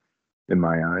team, in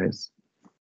my eyes.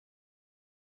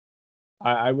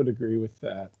 I would agree with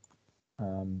that.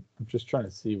 I'm just trying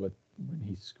to see when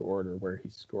he scored or where he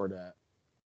scored at.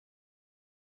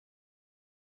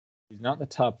 He's not in the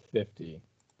top 50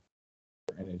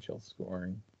 for NHL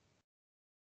scoring.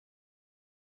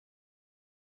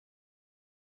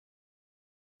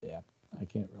 Yeah, I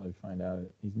can't really find out.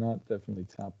 He's not definitely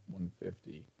top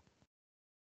 150.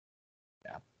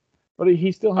 Yeah, but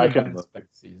he still had a bounce back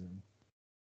season.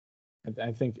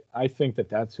 I think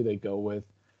that's who they go with.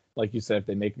 Like you said, if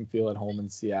they make him feel at home in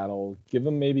Seattle, give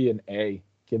him maybe an A.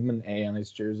 Give him an A on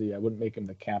his jersey. I wouldn't make him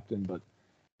the captain, but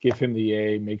give him the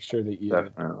A. Make sure that you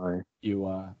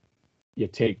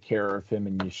take care of him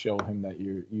and you show him that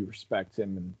you respect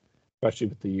him, and especially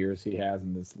with the years he has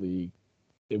in this league,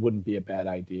 it wouldn't be a bad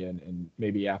idea. And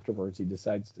maybe afterwards he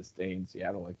decides to stay in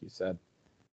Seattle, like you said.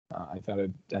 I thought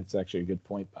that's actually a good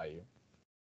point by you.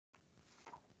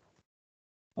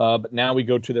 But now we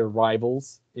go to their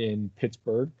rivals in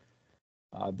Pittsburgh.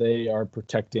 They are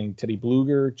protecting Teddy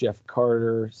Bluger, Jeff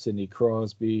Carter, Sidney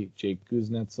Crosby, Jake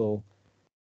Kuznetsov,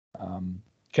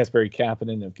 Kasperi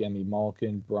Kapanen, Evgeny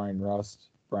Malkin, Brian Rust,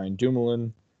 Brian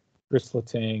Dumoulin, Chris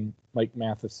Letang, Mike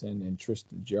Matheson, and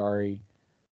Tristan Jarry.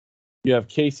 You have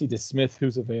Casey DeSmith,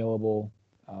 who's available.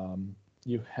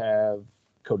 You have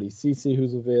Cody Ceci,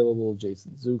 who's available,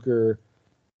 Jason Zucker,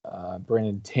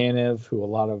 Brandon Tanev, who a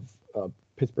lot of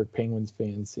Pittsburgh Penguins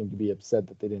fans seem to be upset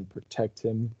that they didn't protect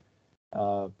him,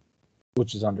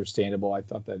 which is understandable. I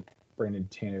thought that Brandon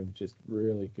Tanev just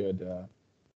really good, a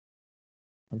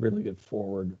really good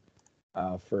forward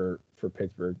for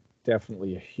Pittsburgh.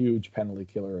 Definitely a huge penalty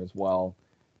killer as well.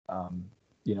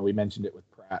 We mentioned it with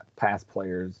past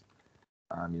players.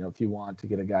 If you want to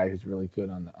get a guy who's really good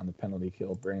on the penalty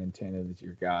kill, Brandon Tanev is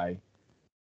your guy.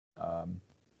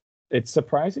 It's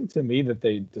surprising to me that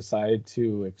they decided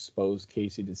to expose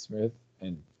Casey DeSmith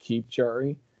and keep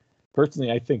Jarry.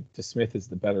 Personally, I think DeSmith is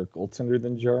the better goaltender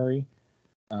than Jarry.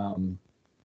 I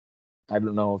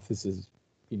don't know if this is,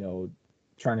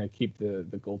 trying to keep the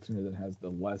goaltender that has the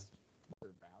less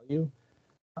value,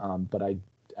 but I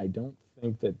don't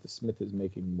think that DeSmith is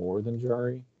making more than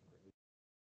Jarry,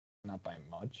 not by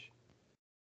much.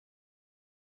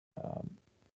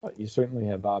 But you certainly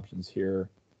have options here.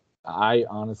 I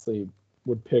honestly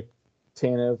would pick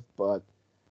Tanev, but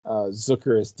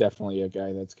Zucker is definitely a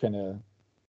guy that's kind of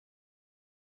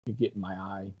getting my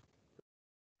eye.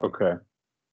 Okay.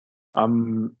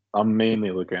 I'm mainly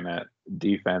looking at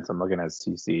defense. I'm looking at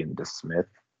CC and DeSmith.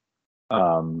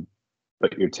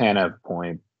 But your Tanev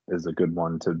point is a good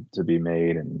one to be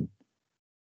made, and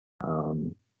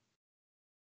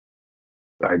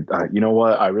I you know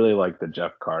what? I really like the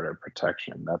Jeff Carter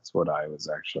protection. That's what I was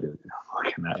actually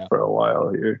looking at for a while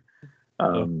here.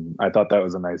 I thought that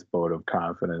was a nice vote of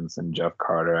confidence in Jeff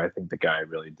Carter. I think the guy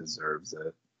really deserves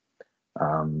it.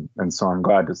 And so I'm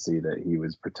glad to see that he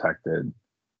was protected.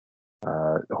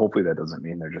 Hopefully that doesn't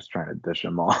mean they're just trying to dish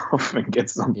him off and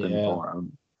get something for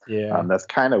him. Yeah. That's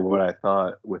kind of what I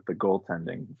thought with the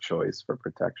goaltending choice for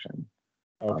protection.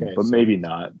 Okay. But maybe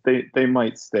not. They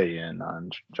might stay in on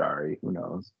Jarry. Who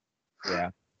knows? Yeah.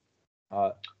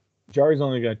 Jarry's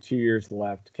only got 2 years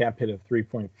left. Cap hit of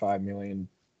 $3.5 million.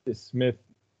 Smith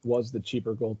was the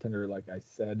cheaper goaltender, like I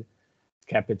said.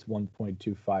 Cap hit's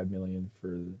 $1.25 million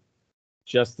for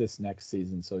just this next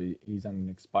season, so he's on an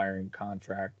expiring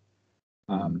contract.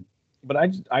 But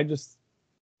I just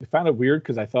found it weird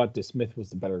because I thought DeSmith was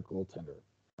the better goaltender.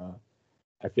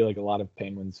 I feel like a lot of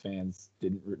Penguins fans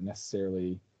didn't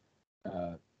necessarily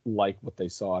like what they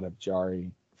saw out of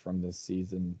Jarry from this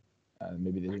season.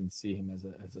 Maybe they didn't see him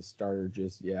as a starter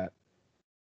just yet.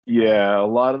 Yeah, a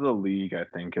lot of the league, I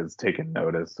think, has taken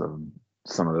notice of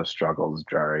some of the struggles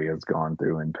Jarry has gone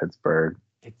through in Pittsburgh.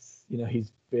 It's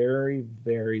he's very,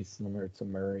 very similar to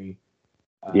Murray.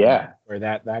 Where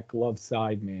that glove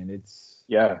side, man, it's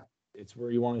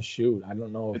where you want to shoot. I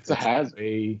don't know if it's a hazard. The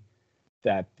way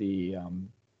that the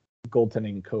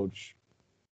goaltending coach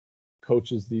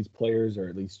coaches these players, or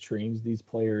at least trains these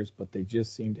players, but they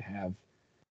just seem to have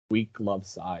weak glove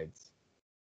sides.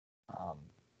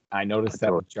 I noticed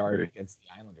that with Jarry against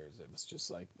the Islanders. It was just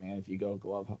like, man, if you go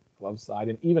glove side,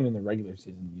 and even in the regular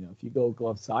season, if you go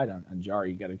glove side on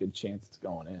Jarry, you got a good chance it's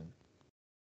going in.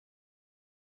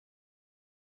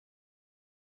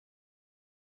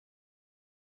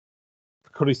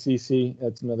 Cody Ceci,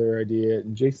 that's another idea.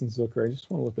 And Jason Zucker, I just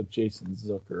want to look at Jason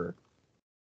Zucker.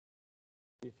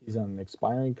 If he's on an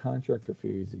expiring contract or if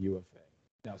he's a UFA.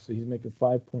 Now, so he's making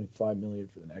 $5.5 million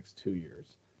for the next 2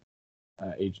 years,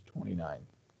 age 29.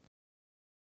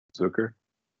 Zucker?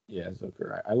 Yeah,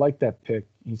 Zucker. I like that pick.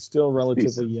 He's still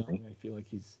relatively young. I feel like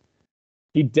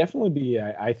he'd definitely be,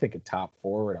 I think, a top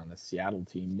forward on the Seattle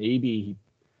team. Maybe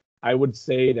I would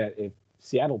say that if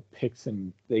Seattle picks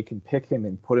him, they can pick him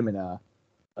and put him in a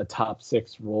top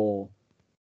 6 role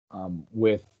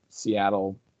with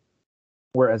Seattle.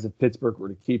 Whereas if Pittsburgh were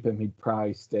to keep him, he'd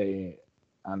probably stay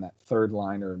on that third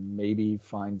line, or maybe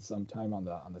find some time on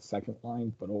the second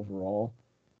line. But overall,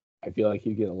 I feel like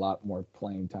he'd get a lot more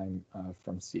playing time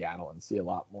from Seattle and see a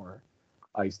lot more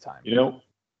ice time. You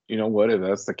know what? If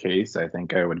that's the case, I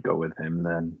think I would go with him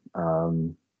then.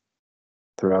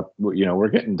 Throughout, we're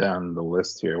getting down the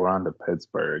list here. We're on to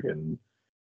Pittsburgh, and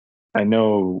I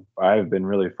know I've been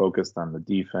really focused on the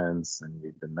defense, and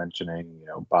we've been mentioning,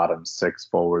 bottom 6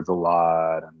 forwards a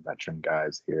lot and veteran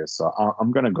guys here. So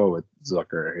I'm going to go with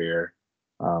Zucker here.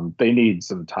 They need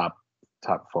some top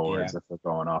forwards if they're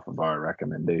going off of our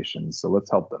recommendations. So let's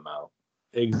help them out.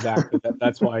 Exactly.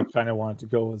 That's why I kind of wanted to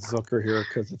go with Zucker here,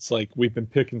 because it's like we've been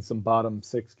picking some bottom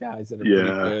 6 guys that are pretty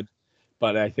good,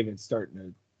 but I think it's starting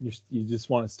to. You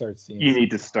just want to start seeing. You need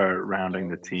to start rounding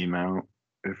the team out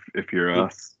if you're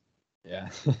us. Yeah.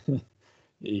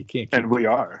 You can't. And we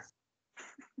are.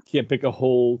 Can't pick a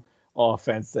whole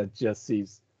offense that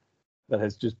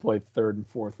has just played third and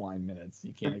fourth line minutes.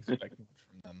 You can't expect much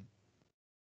from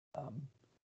them.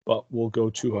 But we'll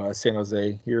go to San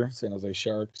Jose here. San Jose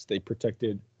Sharks. They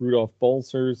protected Rudolph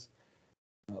Bolsers,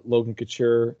 Logan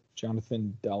Couture,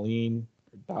 Jonathan Dahlen,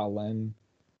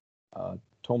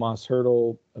 Tomas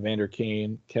Hertel, Evander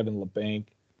Kane, Kevin LeBanc,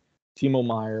 Timo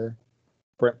Meyer,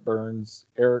 Brent Burns,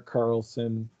 Eric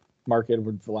Carlson, Mark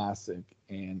Edward Vlasic,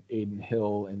 and Aiden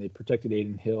Hill. And they protected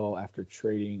Aiden Hill after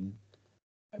trading,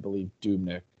 I believe,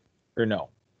 Dubnik. Or no,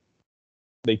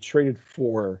 they traded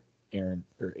for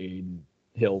Aiden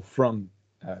Hill from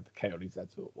the Coyotes.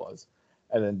 That's who it was.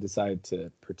 And then decided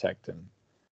to protect him.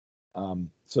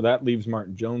 So that leaves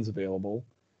Martin Jones available.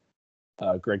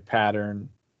 Greg Pattern,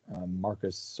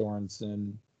 Marcus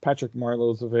Sorensen, Patrick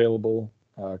Marleau's available.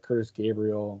 Curtis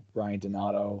Gabriel, Ryan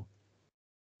Donato.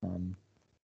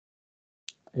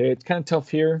 It's kind of tough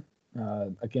here.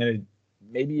 Again,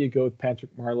 maybe you go with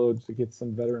Patrick Marleau to get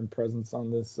some veteran presence on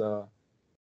this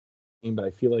team, but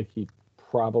I feel like he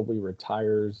probably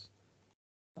retires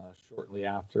shortly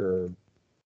after,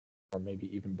 or maybe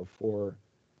even before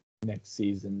next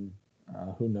season.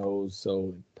 Who knows? So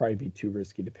it'd probably be too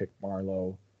risky to pick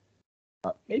Marleau.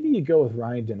 Maybe you go with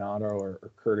Ryan Donato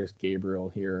or Curtis Gabriel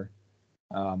here.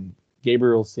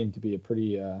 Gabriel seemed to be a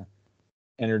pretty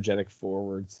energetic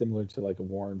forward, similar to like a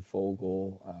Warren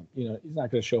Fogle. He's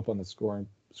not going to show up on the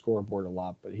scoreboard a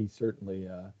lot, but he's certainly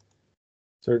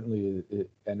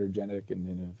energetic and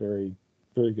a very,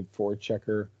 very good forward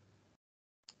checker.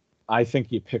 I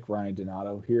think you pick Ryan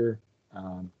Donato here,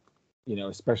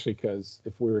 especially because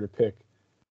if we were to pick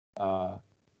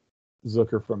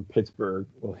Zucker from Pittsburgh,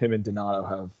 well, him and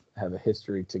Donato have a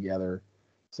history together.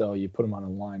 So you put them on a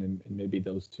line and maybe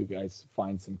those two guys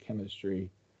find some chemistry.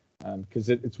 Because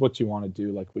it's what you want to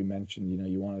do, like we mentioned.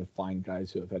 You want to find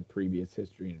guys who have had previous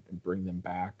history and bring them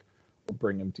back or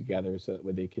bring them together so that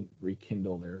way they can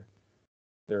rekindle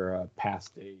their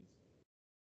past days.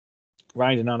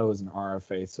 Ryan Donato is an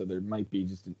RFA, so there might be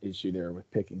just an issue there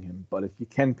with picking him. But if you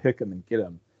can pick him and get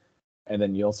him, and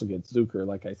then you also get Zucker,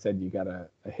 like I said, you got a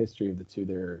history of the two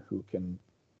there who can,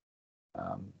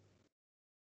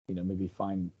 maybe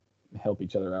help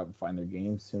each other out and find their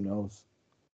games. Who knows?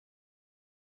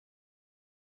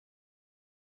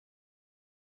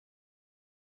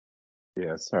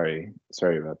 Yeah, sorry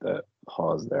about that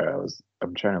pause there.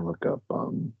 I'm trying to look up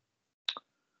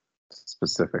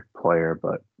specific player,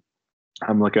 but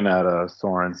I'm looking at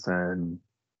Sorensen,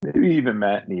 maybe even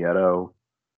Matt Nieto.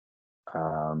 I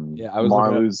was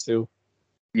looking at too.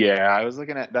 Yeah, I was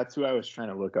looking at that's who I was trying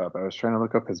to look up. I was trying to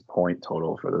look up his point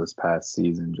total for this past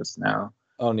season just now.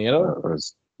 Oh, Nieto?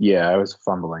 I was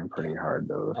fumbling pretty hard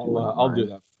though. I'll do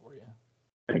that for you.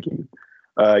 Thank you.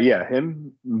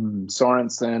 Him,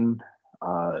 Sorensen,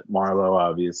 Marleau,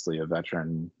 obviously a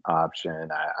veteran option.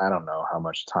 I don't know how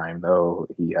much time though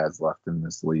he has left in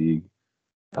this league.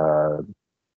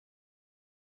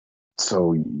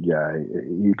 So yeah,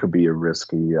 he could be a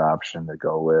risky option to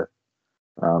go with.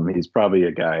 He's probably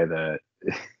a guy that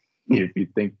if you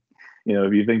think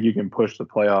you can push the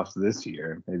playoffs this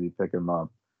year, maybe pick him up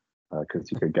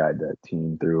because you could guide that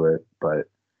team through it. But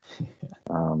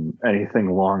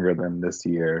anything longer than this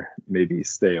year, maybe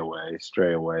stray away.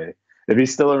 If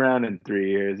he's still around in 3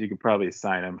 years, you could probably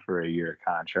sign him for a year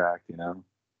contract,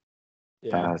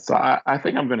 Yeah. So I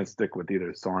think I'm going to stick with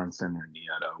either Sorensen or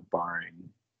Nieto, barring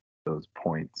those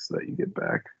points that you get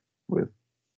back with.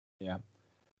 Yeah.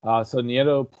 So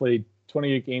Nieto played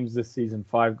 28 games this season,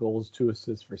 5 goals, 2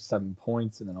 assists for 7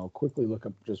 points. And then I'll quickly look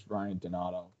up just Ryan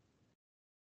Donato.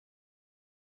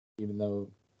 Even though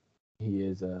he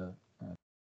is we'll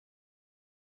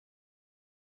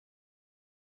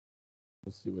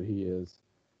see what he is.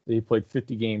 He played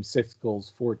 50 games, 6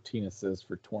 goals, 14 assists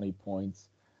for 20 points.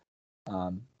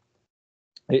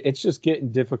 It's just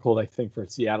getting difficult, I think, for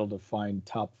Seattle to find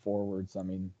top forwards. I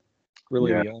mean,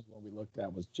 really, the only one we looked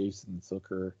at was Jason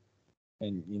Zucker.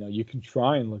 And, you can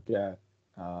try and look at...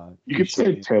 you could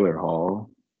say Taylor Hall.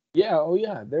 Yeah, oh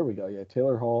yeah, there we go. Yeah,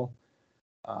 Taylor Hall.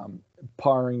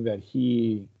 Barring that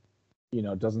he,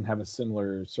 doesn't have a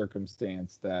similar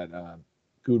circumstance that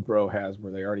Goodrow has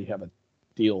where they already have a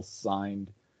deal signed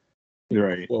in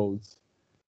right. quotes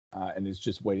and is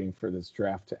just waiting for this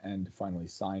draft to end to finally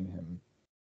sign him.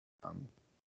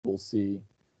 We'll see.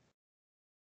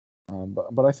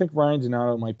 But I think Ryan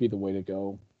Donato might be the way to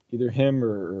go. Either him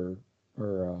or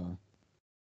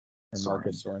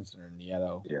Marcus Sorensen or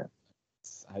Nieto. Yeah.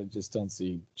 I just don't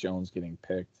see Jones getting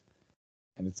picked.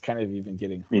 And it's kind of even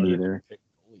getting harder to pick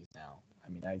goalies now. I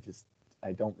mean,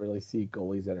 I don't really see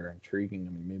goalies that are intriguing.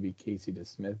 I mean, maybe Casey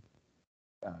DeSmith,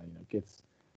 gets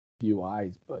a few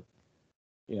eyes, but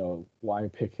why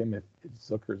pick him if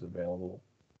Zucker's available?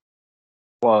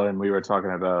 Well, and we were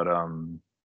talking about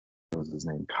what was his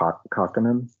name?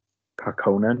 Kakkonen?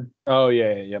 Oh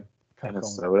yeah, yep.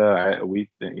 Minnesota, we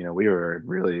were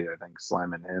really, I think,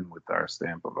 slamming him with our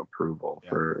stamp of approval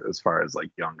for as far as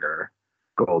like younger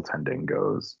goaltending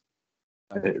goes.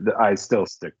 I still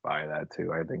stick by that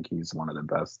too. I think he's one of the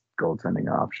best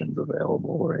goaltending options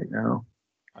available right now.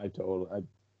 I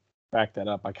back that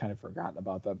up. I kind of forgotten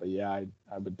about that, but yeah, I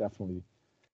would definitely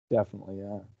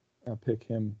pick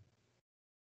him.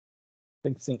 I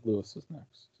think St. Louis is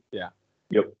next. Yeah.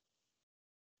 Yep.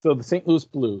 So the St. Louis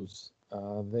Blues,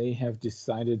 they have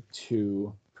decided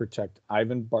to protect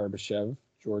Ivan Barbashev,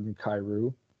 Jordan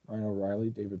Kyrou, Ryan O'Reilly,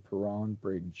 David Perron,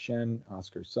 Braden Shen,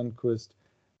 Oscar Sundquist,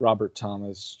 Robert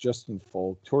Thomas, Justin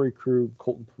Folk, Torrey Krug,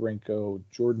 Colton Parenko,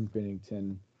 Jordan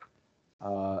Binnington.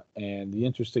 And the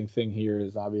interesting thing here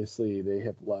is obviously they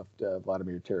have left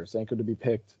Vladimir Tarasenko to be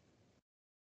picked.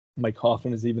 Mike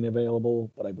Hoffman is even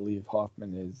available, but I believe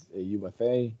Hoffman is a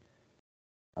UFA.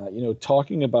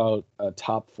 Talking about a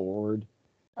top forward,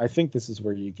 I think this is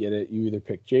where you get it. You either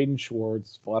pick Jaden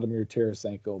Schwartz, Vladimir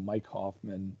Tarasenko, Mike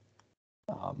Hoffman,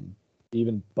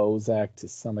 even Bozak to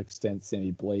some extent,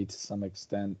 Sandy Blais to some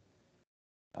extent.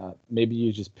 Maybe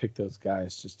you just pick those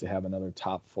guys just to have another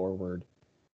top forward.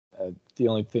 The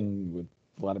only thing with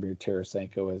Vladimir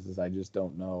Tarasenko is I just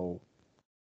don't know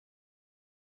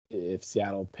if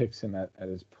Seattle picks him at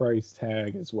his price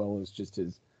tag as well as just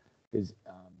his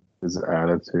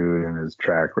attitude and his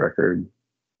track record.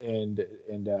 And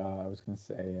I was going to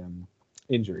say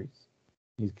injuries.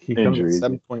 He comes with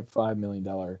 $7.5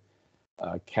 million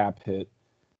cap hit,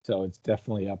 so it's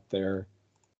definitely up there.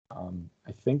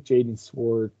 I think Jaden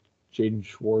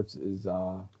Schwartz is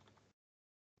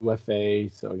UFA,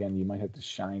 so again, you might have to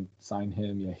sign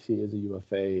him. Yeah, he is a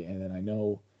UFA, and then I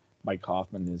know Mike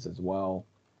Hoffman is as well.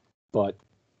 But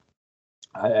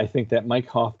I think that Mike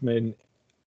Hoffman,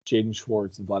 Jaden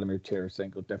Schwartz, and Vladimir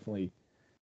Tarasenko definitely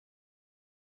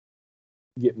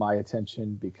get my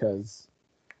attention because,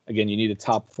 again, you need a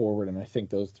top forward, and I think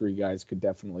those three guys could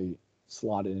definitely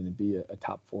slot in and be a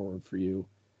top forward for you.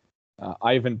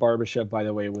 Ivan Barbashev, by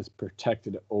the way, was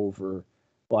protected over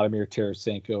Vladimir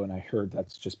Tarasenko, and I heard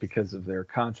that's just because of their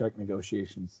contract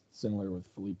negotiations, similar with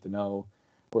Philippe Deneau,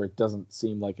 where it doesn't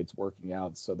seem like it's working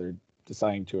out, so they're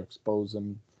deciding to expose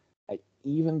him. I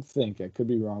could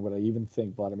be wrong, but I even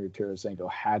think Vladimir Tarasenko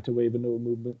had to waive a no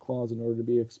movement clause in order to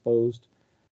be exposed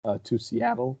to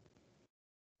Seattle.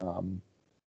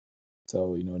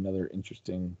 So, another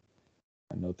interesting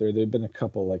note there. There have been a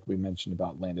couple, like we mentioned,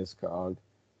 about Landeskog,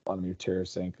 Vladimir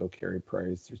Tarasenko, Carey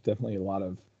Price. There's definitely a lot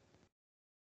of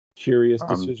curious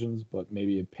decisions, but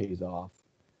maybe it pays off.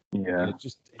 Yeah.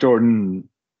 Jordan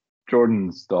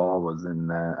Staal was in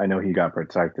that. I know he got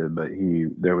protected, but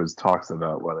there was talks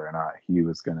about whether or not he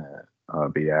was going to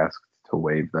be asked to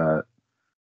waive that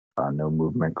no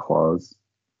movement clause.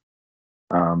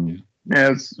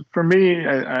 For me,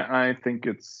 I think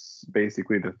it's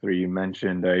basically the three you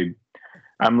mentioned.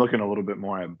 I'm looking a little bit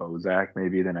more at Bozak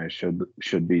maybe than I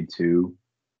should be too.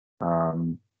 I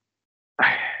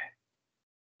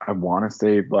want to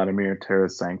say Vladimir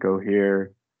Tarasenko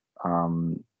here.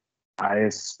 I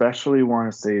especially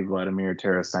want to say Vladimir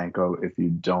Tarasenko if you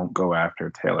don't go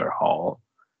after Taylor Hall.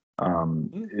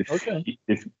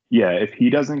 If he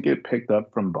doesn't get picked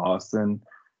up from Boston,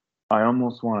 I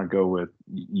almost want to go with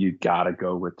you. Got to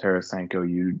go with Tarasenko.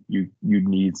 You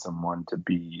need someone to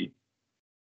be.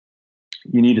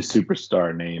 You need a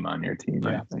superstar name on your team,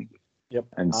 I think. Yep.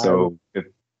 And so if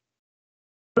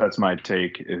that's my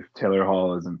take. If Taylor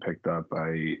Hall isn't picked up,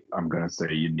 I'm going to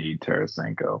say you need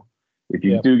Tarasenko. If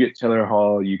you do get Taylor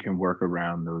Hall, you can work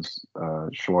around those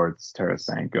Schwartz,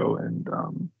 Tarasenko, and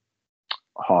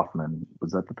Hoffman.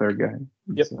 Was that the third guy?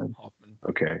 Yep, Hoffman.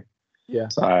 Okay. Yeah.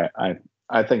 So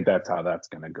I think that's how that's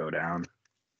going to go down.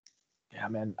 Yeah,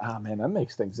 man. That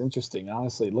makes things interesting.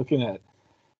 Honestly, looking at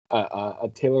a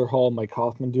Taylor Hall, Mike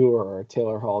Hoffman duo or a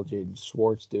Taylor Hall, Jaden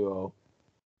Schwartz duo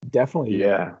definitely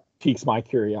piques my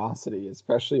curiosity,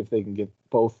 especially if they can get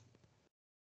all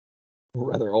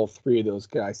three of those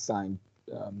guys signed.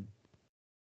 It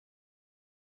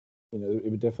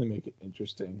would definitely make it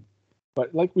interesting.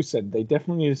 But like we said, they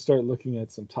definitely need to start looking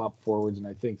at some top forwards, and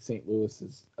I think St. Louis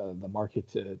is the market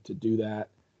to do that.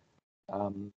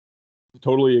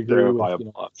 Totally agree. They're a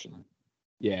viable option.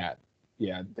 Yeah,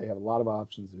 they have a lot of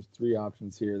options. There's 3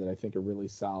 options here that I think are really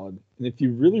solid. And if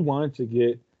you really wanted to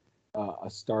get a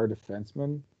star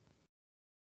defenseman,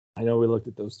 I know we looked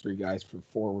at those 3 guys for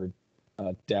forward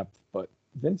depth, but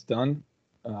Vince Dunn,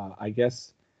 I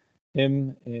guess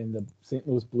him and the St.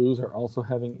 Louis Blues are also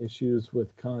having issues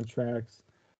with contracts.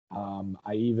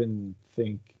 I even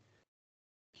think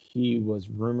he was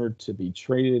rumored to be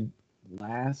traded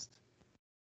last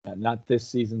not this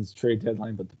season's trade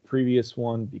deadline, but the previous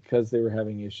one, because they were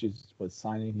having issues with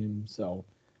signing him. So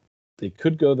they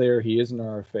could go there. He is an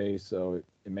RFA, so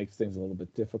it makes things a little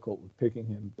bit difficult with picking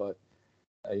him. But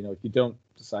if you don't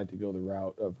decide to go the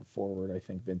route of a forward, I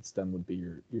think Vince Dunn would be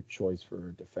your choice for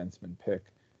a defenseman pick.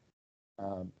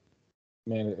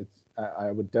 Man,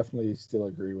 I would definitely still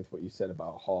agree with what you said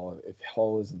about Hall. If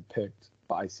Hall isn't picked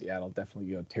by Seattle,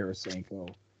 definitely go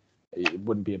Tarasenko. It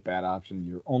wouldn't be a bad option.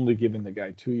 You're only giving the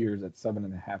guy 2 years at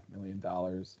 $7.5 million.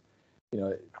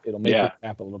 It'll make the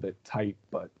cap a little bit tight,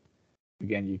 but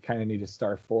again, you kind of need a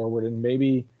star forward, and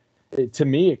maybe to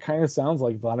me, it kind of sounds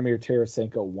like Vladimir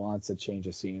Tarasenko wants a change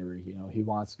of scenery. He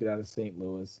wants to get out of St.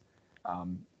 Louis.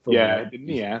 Didn't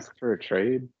he ask for a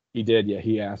trade? He did. Yeah,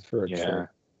 he asked for a trade.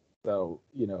 So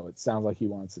it sounds like he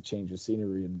wants a change of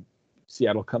scenery, and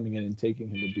Seattle coming in and taking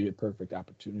him would be a perfect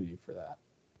opportunity for that.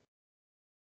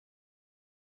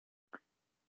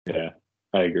 Yeah,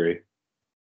 I agree.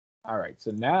 All right, so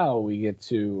now we get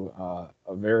to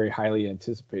a very highly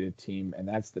anticipated team, and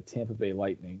that's the Tampa Bay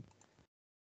Lightning.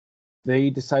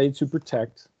 They decided to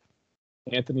protect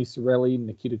Anthony Cirelli,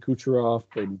 Nikita Kucherov,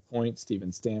 Braden Point, Steven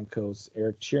Stamkos,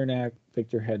 Eric Chernak,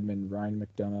 Victor Hedman, Ryan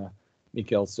McDonough,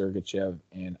 Mikhail Sergachev,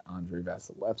 and Andrei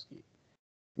Vasilevsky,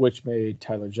 which made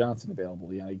Tyler Johnson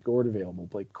available, Yanni Gourde available,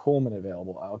 Blake Coleman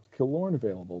available, Alex Killorn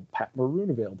available, Pat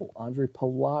Maroon available, Andre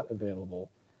Palat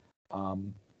available.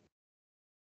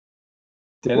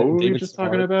 What were we just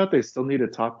talking about? They still need a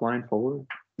top line forward.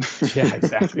 Yeah,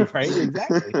 exactly. Right.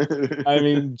 Exactly. I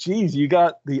mean, geez, you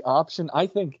got the option. I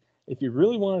think if you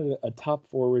really wanted a top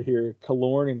forward here,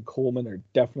 Killorn and Coleman are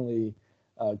definitely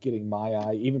getting my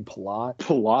eye. Even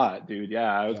Palat, dude.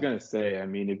 Yeah, I was gonna say. I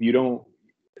mean, if you don't,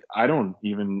 I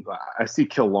see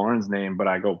Killorn's name, but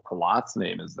I go Palat's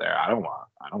name is there. I don't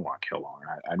want Killorn.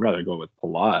 I'd rather go with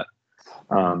Palat.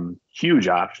 Huge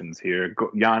options here.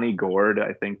 Yanni Gourde,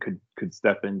 I think, could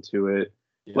step into it.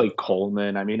 Yeah. Blake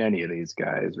Coleman. I mean, any of these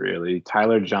guys really.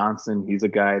 Tyler Johnson. He's a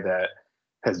guy that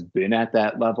has been at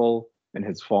that level and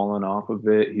has fallen off of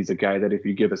it. He's a guy that if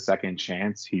you give a second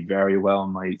chance, he very well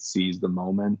might seize the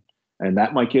moment, and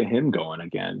that might get him going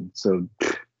again. So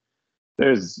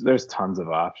there's tons of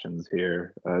options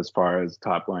here as far as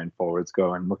top line forwards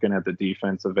go. And looking at the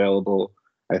defense available,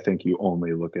 I think you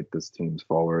only look at this team's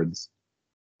forwards.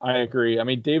 I agree. I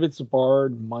mean, David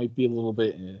Savard might be a little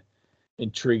bit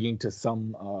intriguing to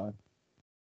some,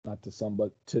 not to some,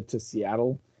 but to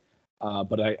Seattle.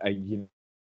 But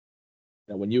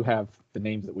when you have the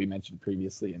names that we mentioned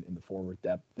previously in the forward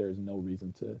depth, there's no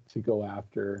reason to go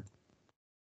after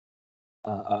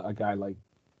a guy like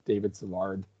David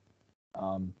Savard.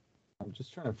 I'm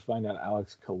just trying to find out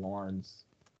Alex Killorn's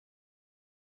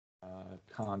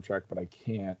contract, but I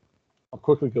can't. I'll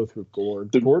quickly go through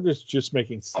Gourde. Gourde is just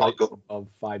making slightly above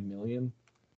 $5 million.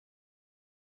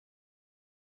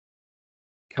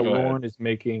 Killorn is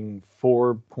making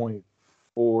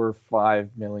 $4.45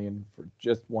 million for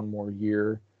just one more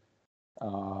year.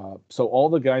 So all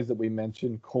the guys that we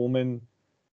mentioned, Coleman,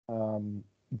 Coleman,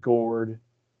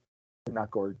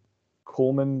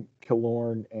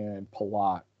 Killorn, and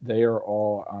Palat, they are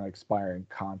all on expiring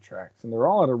contracts, and they're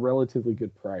all at a relatively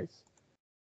good price.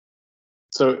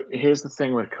 So here's the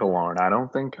thing with Killorn. I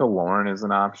don't think Killorn is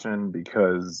an option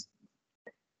because,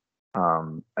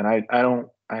 and I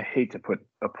hate to put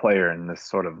a player in this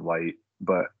sort of light,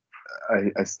 but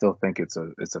I still think it's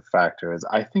a factor.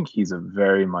 I think he's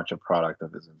very much a product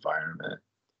of his environment.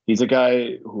 He's a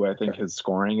guy who I think his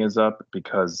scoring is up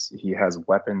because he has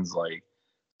weapons like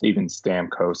Steven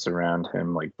Stamkos around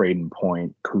him, like Braden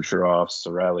Point, Kucherov,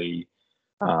 Cirelli,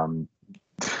 and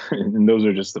those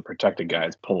are just the protected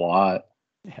guys. Palat.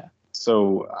 Yeah.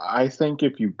 So I think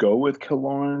if you go with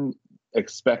Killorn,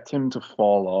 expect him to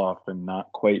fall off and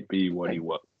not quite be what he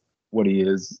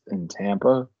is in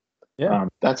Tampa. Yeah.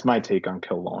 That's my take on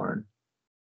Killorn.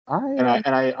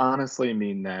 I honestly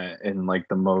mean that in like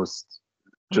the most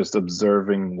just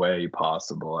observing way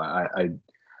possible. I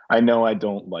know I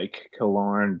don't like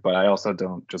Killorn, but I also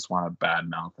don't just want to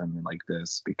badmouth him like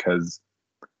this because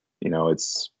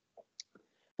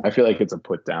I feel like it's a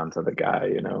put down to the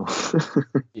guy,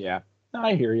 Yeah,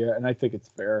 I hear you, and I think it's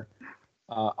fair.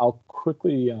 I'll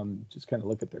quickly just kind of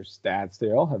look at their stats.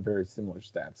 They all have very similar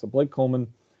stats. So Blake Coleman,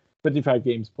 55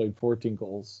 games played, 14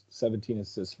 goals, 17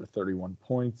 assists for 31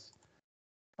 points.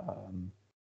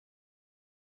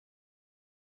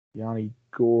 Yanni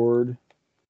Gourde,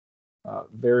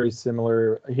 very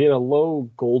similar. He had a low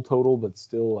goal total, but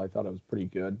still I thought it was pretty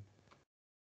good.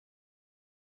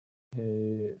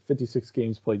 56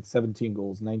 games played, 17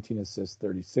 goals, 19 assists,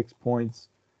 36 points.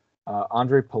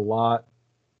 Andre Palat,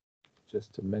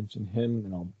 just to mention him,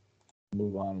 and I'll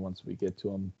move on once we get to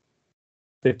him.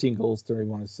 15 goals,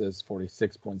 31 assists,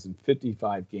 46 points in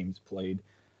 55 games played.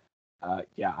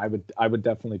 Yeah, I would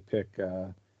definitely pick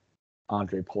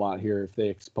Andre Palat here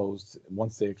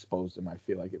once they exposed him. I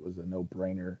feel like it was a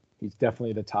no-brainer. He's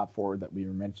definitely the top forward that we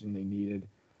were mentioning they needed.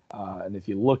 And if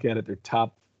you look at it, their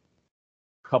top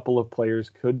couple of players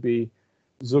could be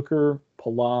Zucker,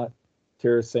 Palat,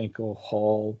 Tarasenko,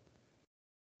 Hall,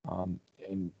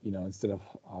 and instead of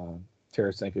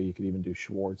Tarasenko, you could even do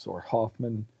Schwartz or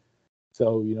Hoffman.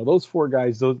 So those four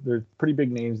guys, they're pretty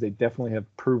big names. They definitely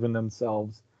have proven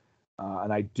themselves.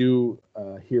 And I do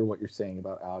hear what you're saying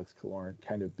about Alex Killorn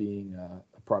kind of being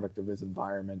a product of his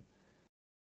environment,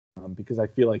 because I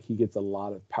feel like he gets a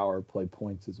lot of power play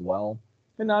points as well.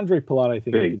 And Andre Palat, I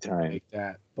think he could make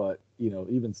that, but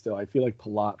even still, I feel like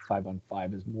Palat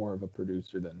 5-on-5 is more of a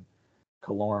producer than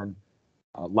Killorn.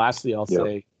 Lastly, I'll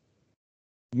say,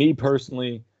 me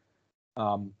personally,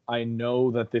 I know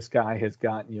that this guy has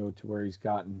gotten to where he's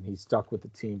gotten. He's stuck with the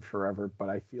team forever, but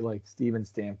I feel like Steven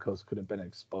Stamkos could have been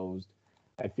exposed.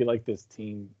 I feel like this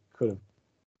team could have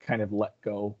kind of let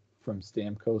go from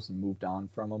Stamkos and moved on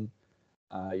from him.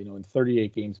 In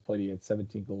 38 games played, he had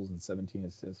 17 goals and 17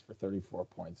 assists for 34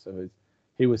 points. So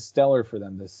he was stellar for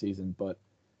them this season. But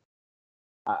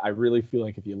I really feel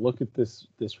like if you look at this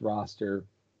roster,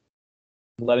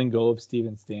 letting go of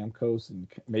Steven Stamkos and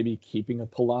maybe keeping a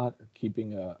Palat, or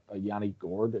keeping a Yanni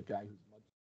Gourde, a guy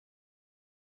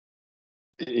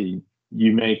who's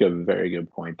you make a very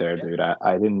good point there, dude.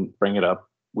 I didn't bring it up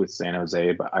with San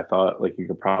Jose, but I thought like you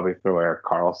could probably throw Erik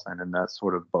Karlsson in that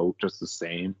sort of boat just the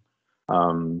same.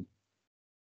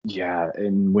 Yeah,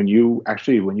 and when you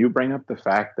bring up the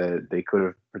fact that they could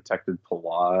have protected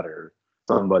Palat or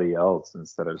somebody else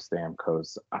instead of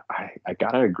Stamkos, I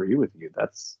gotta agree with you.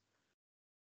 That's,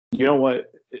 you know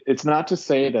what? It's not to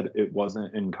say that it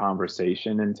wasn't in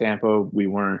conversation in Tampa. We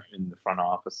weren't in the front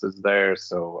offices there,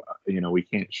 so we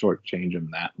can't shortchange them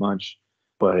that much.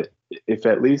 But if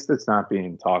at least it's not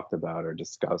being talked about or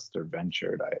discussed or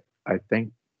ventured, I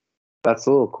think that's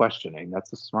a little questioning.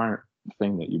 That's a smart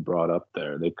thing that you brought up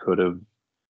there. They could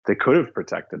have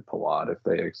protected Palat if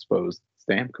they exposed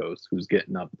Stamkos, who's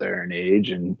getting up there in age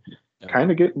and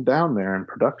kind of getting down there in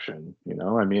production.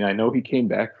 I mean, I know he came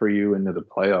back for you into the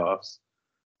playoffs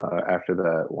after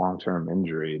that long-term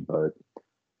injury, but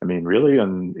I mean, really,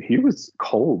 he was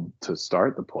cold to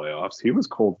start the playoffs. He was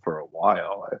cold for a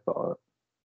while, I thought.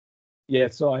 Yeah,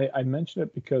 so I mentioned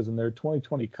it because in their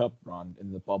 2020 Cup run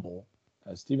in the bubble,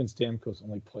 Steven Stamkos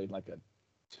only played like a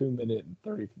 2-minute and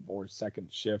 34-second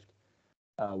shift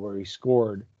where he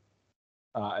scored,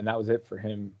 and that was it for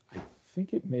him. I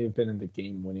think it may have been in the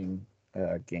game-winning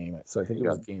game, so I think it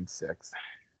was Game 6.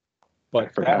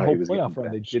 But that whole playoff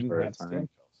run, they didn't have Stamkos.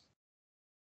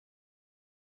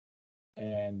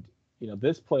 And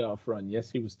this playoff run, yes,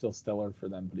 he was still stellar for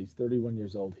them, but he's 31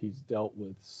 years old. He's dealt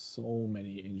with so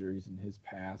many injuries in his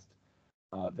past.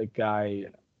 The guy,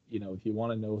 if you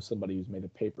want to know somebody who's made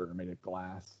of paper or made of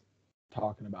glass,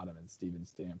 talking about him, and Steven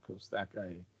Stamkos, that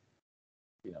guy,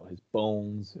 his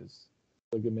bones, his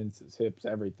ligaments, his hips,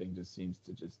 everything just seems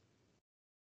to just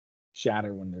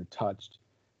shatter when they're touched.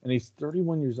 And he's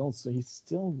 31 years old, so he's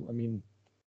still, I mean,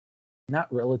 not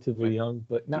relatively young,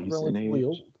 but not relatively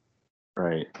old.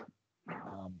 Right.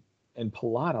 And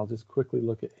Palat, I'll just quickly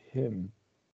look at him.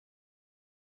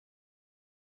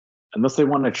 Unless they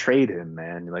want to trade him,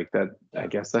 man, like that. I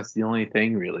guess that's the only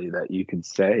thing really that you can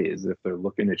say is if they're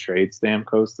looking to trade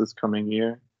Stamkos this coming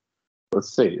year.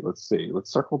 Let's see. Let's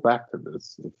circle back to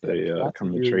this if they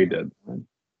come to trade deadline.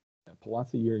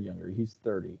 Palat's a year younger. He's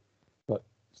 30, but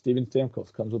Steven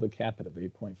Stamkos comes with a cap hit of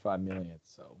 $8.5 million.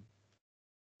 So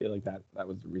I feel like that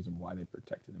was the reason why they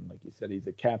protected him. Like you said, he's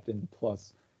a captain.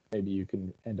 Plus, maybe you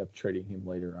can end up trading him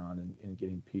later on and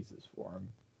getting pieces for him.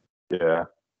 Yeah.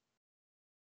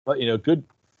 But good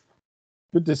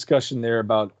discussion there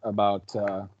about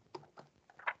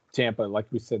Tampa. Like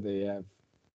we said,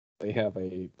 they have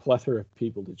a plethora of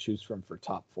people to choose from for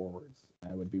top forwards.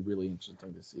 And it would be really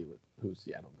interesting to see who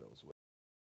Seattle goes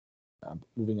with.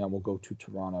 Moving on, we'll go to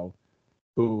Toronto,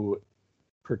 who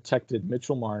protected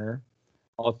Mitchell Marner,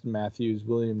 Austin Matthews,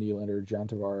 William Nylander, John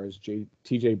Tavares,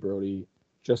 TJ Brody,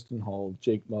 Justin Hull,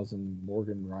 Jake Muzzin,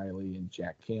 Morgan Riley, and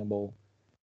Jack Campbell.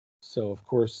 So, of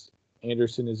course,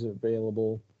 Anderson is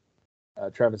available.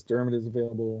 Travis Dermott is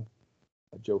available.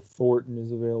 Joe Thornton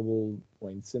is available.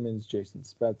 Wayne Simmons, Jason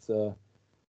Spezza,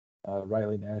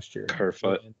 Riley Nash, Jared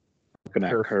Kerfoot. Looking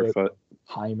at Kerfoot.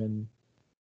 Hyman.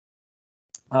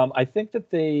 I think that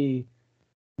they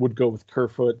would go with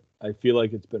Kerfoot. I feel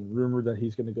like it's been rumored that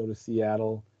he's going to go to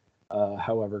Seattle.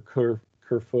 However,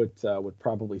 Kerfoot would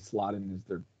probably slot in as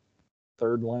their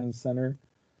third line center.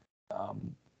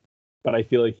 But I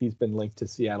feel like he's been linked to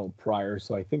Seattle prior,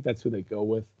 so I think that's who they go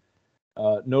with.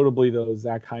 Notably, though,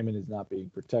 Zach Hyman is not being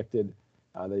protected.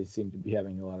 They seem to be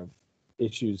having a lot of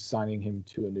issues signing him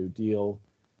to a new deal,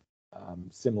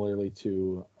 similarly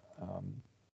to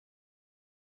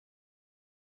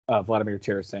Vladimir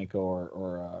Tarasenko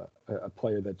or a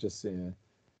player that just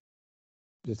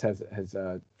has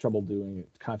trouble doing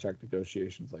contract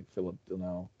negotiations like Philip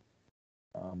Deneau.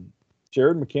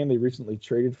 Jared McCann they recently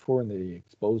traded for, and they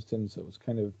exposed him, so it was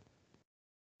kind of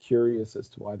curious as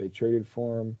to why they traded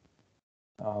for him.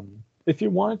 If you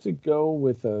wanted to go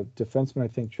with a defenseman, I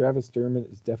think Travis Dermott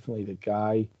is definitely the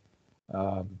guy.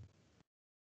 And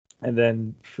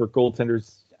then for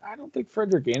goaltenders, I don't think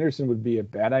Frederik Andersen would be a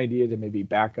bad idea to maybe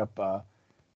back up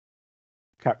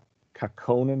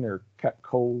Kakkonen or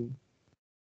Kakko.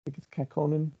 I think it's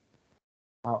Kakkonen.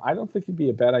 I don't think it'd be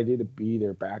a bad idea to be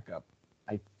their backup.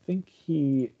 I think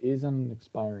he is on an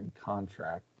expiring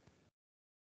contract.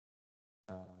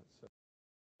 So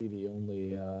be the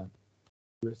only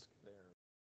risk there.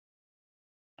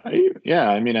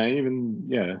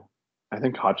 I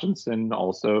think Hutchinson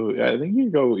also. I think you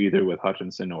go either with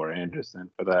Hutchinson or Anderson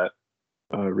for that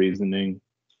reasoning.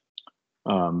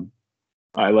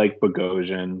 I like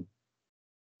Bogosian.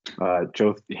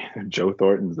 Joe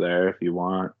Thornton's there if you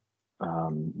want.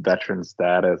 Veteran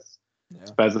status. Yeah.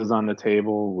 Spezza's on the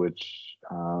table, which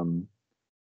I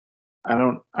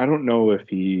don't know if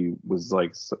he was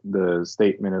like the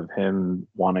statement of him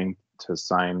wanting to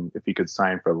sign, if he could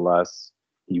sign for less,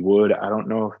 he would. I don't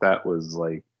know if that was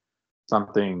like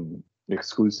something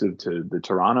exclusive to the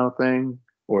Toronto thing,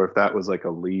 or if that was like a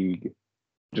league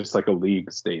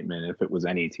statement. If it was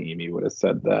any team, he would have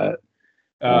said that.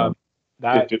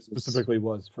 That specifically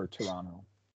was for Toronto.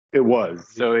 It was.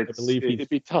 So it'd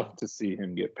be tough to see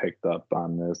him get picked up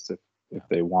on this if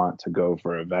they want to go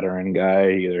for a veteran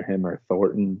guy, either him or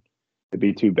Thornton. It'd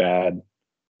be too bad.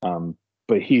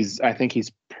 But I think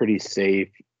he's pretty safe,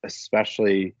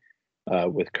 especially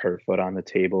with Kerfoot on the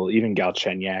table, even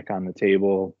Galchenyuk on the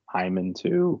table, Hyman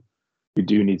too. You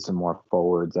do need some more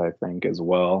forwards, I think, as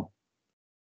well.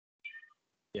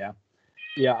 Yeah,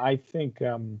 I think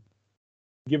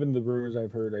given the rumors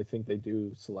I've heard, I think they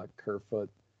do select Kerfoot.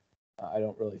 I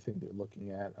don't really think they're looking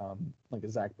at like a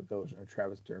Zach Bogosian or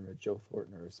Travis Dermott, Joe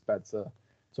Thornton or a Spezza.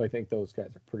 So I think those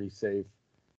guys are pretty safe.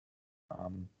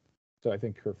 So I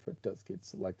think Kerfoot does get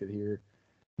selected here.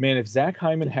 Man, if Zach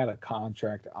Hyman had a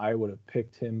contract, I would have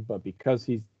picked him. But because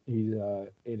he's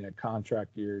in a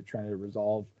contract year trying to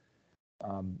resolve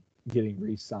getting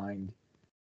re-signed,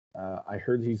 I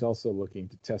heard he's also looking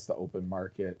to test the open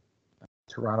market.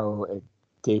 Toronto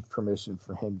gave permission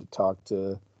for him to talk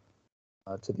to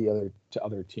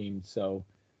other teams. So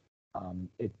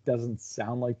it doesn't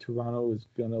sound like Toronto is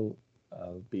going to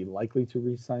be likely to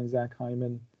re-sign Zach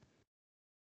Hyman.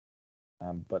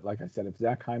 But like I said, if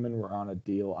Zach Hyman were on a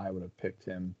deal, I would have picked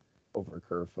him over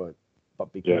Kerfoot.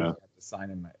 But because you have to sign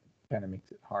him, it kind of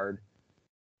makes it hard.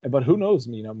 But who knows?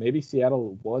 Maybe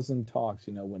Seattle was in talks.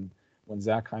 When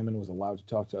Zach Hyman was allowed to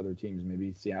talk to other teams,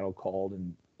 maybe Seattle called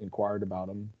and inquired about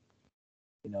him.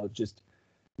 Just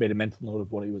made a mental note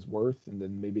of what he was worth, and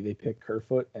then maybe they pick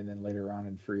Kerfoot, and then later on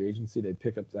in free agency they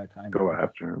pick up Zach Hyman. Go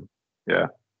after him. Yeah,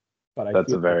 but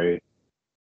that's a very,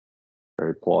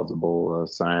 very plausible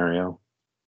scenario.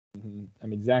 Mm-hmm. I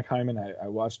mean, Zach Hyman. I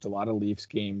watched a lot of Leafs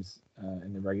games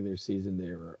in the regular season.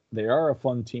 They are a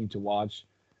fun team to watch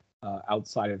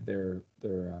outside of their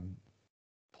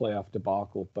playoff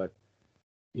debacle, but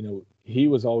he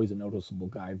was always a noticeable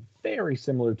guy, very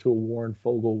similar to a Warren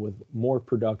Fogle with more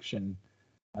production.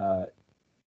 A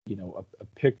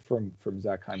pick from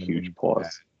Zach Hyman. Huge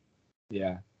plus.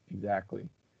 Yeah, exactly.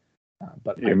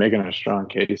 But you're making a strong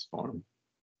case for him.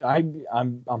 I'm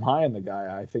high on the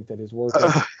guy. I think that his work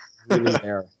is really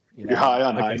there. You're high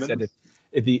on like Hyman? I said,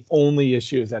 if the only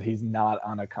issue is that he's not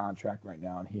on a contract right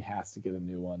now and he has to get a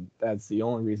new one. That's the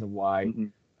only reason why.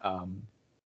 Mm-hmm.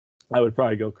 I would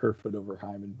probably go Kerfoot over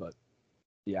Hyman, but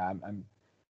yeah, I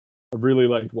really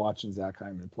liked watching Zach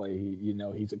Hyman play.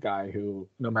 He's a guy who,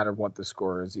 no matter what the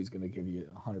score is, he's going to give you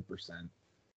 100%.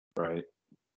 Right.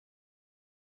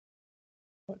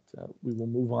 But we will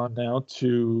move on now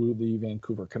to the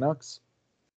Vancouver Canucks.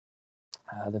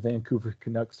 The Vancouver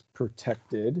Canucks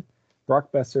protected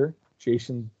Brock Besser,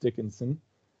 Jason Dickinson,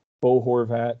 Bo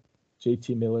Horvat,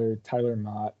 JT Miller, Tyler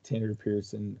Mott, Tanner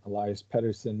Pearson, Elias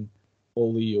Pettersson,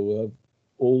 Oli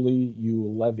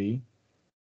Ulevi,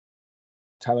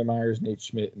 Tyler Myers, Nate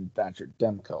Schmidt, and Thatcher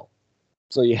Demko.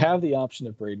 So you have the option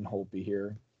of Braden Holtby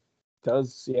here.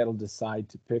 Does Seattle decide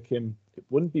to pick him? It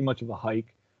wouldn't be much of a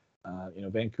hike.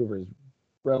 Vancouver is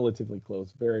relatively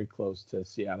close, very close to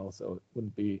Seattle, so it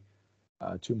wouldn't be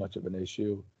too much of an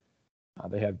issue.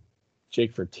 They have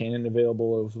Jake Virtanen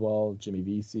available as well, Jimmy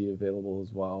Vesey available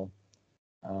as well.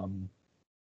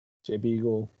 Jay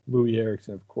Beagle, Louis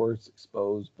Erickson, of course,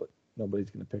 exposed, but nobody's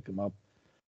going to pick him up.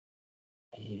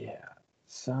 Yeah,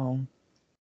 so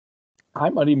I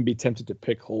might even be tempted to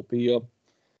pick Holtby up.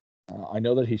 I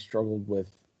know that he struggled with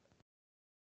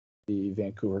the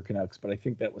Vancouver Canucks, but I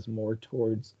think that was more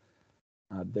towards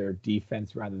their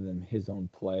defense rather than his own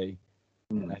play.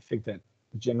 And I think that,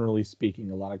 generally speaking,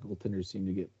 a lot of goaltenders seem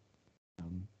to get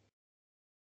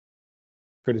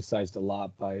criticized a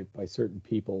lot by certain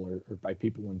people or by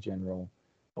people in general.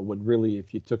 But when really,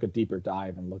 if you took a deeper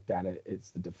dive and looked at it,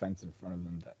 it's the defense in front of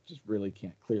them that just really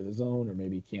can't clear the zone, or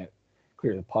maybe can't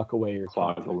clear the puck away, or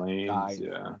clog the lanes.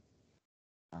 Yeah.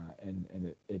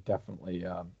 And it definitely,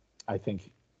 I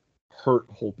think, hurt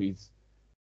Holtby's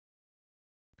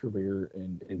career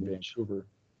in Vancouver.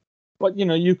 But,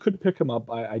 you could pick him up.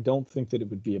 I don't think that it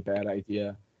would be a bad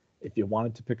idea. If you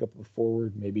wanted to pick up a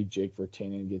forward, maybe Jake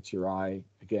Virtanen gets your eye.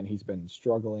 Again, he's been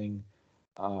struggling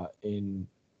in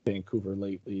Vancouver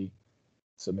lately,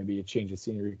 so maybe a change of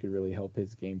scenery could really help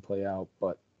his game play out.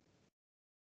 But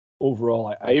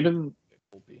overall, I even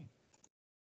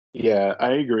yeah,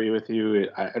 I agree with you.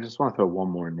 I just want to throw one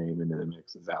more name into the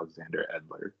mix, is Alexander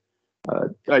Edler.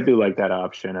 I do like that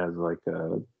option as like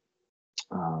a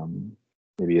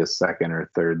maybe a second or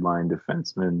third line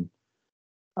defenseman.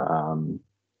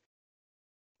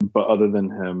 But other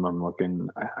than him, I'm looking.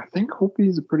 I think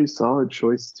Holtby's a pretty solid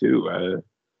choice too.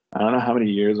 I don't know how many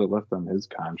years are left on his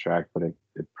contract, but it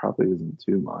probably isn't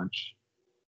too much.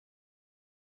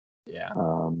 Yeah.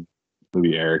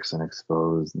 Louis Erickson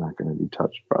exposed, not going to be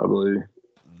touched probably.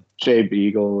 Jay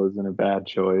Beagle isn't a bad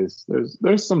choice.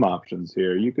 There's some options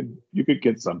here. You could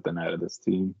get something out of this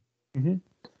team. Mm-hmm.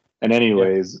 And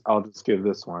anyways, I'll just give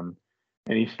this one.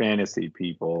 Any fantasy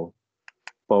people,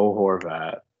 Bo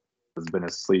Horvat has been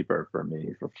a sleeper for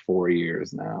me for 4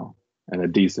 years now, and a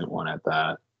decent one at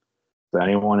that. So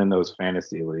anyone in those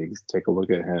fantasy leagues, take a look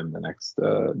at him the next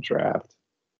draft.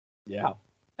 Yeah,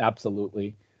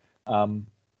 absolutely.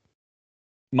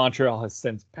 Montreal has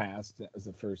since passed as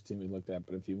the first team we looked at,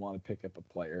 but if you want to pick up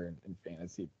a player in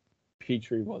fantasy,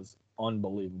 Petry was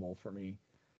unbelievable for me.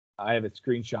 I have a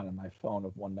screenshot on my phone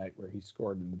of one night where he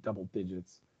scored in the double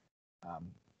digits,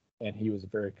 and he was a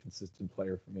very consistent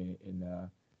player for me in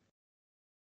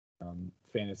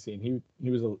fantasy, and he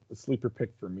was a sleeper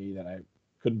pick for me that I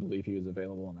couldn't believe he was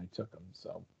available, and I took him.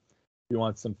 So if you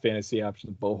want some fantasy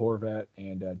options, Bo Horvat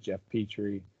and Jeff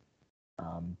Petry,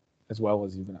 as well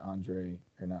as even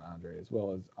as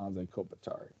well as Anze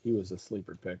Kopitar. He was a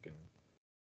sleeper pick,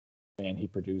 and he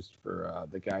produced for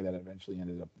the guy that eventually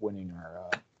ended up winning our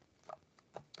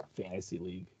fantasy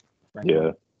league,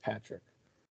 Patrick.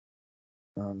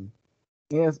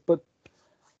 Yes, but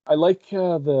I like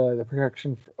the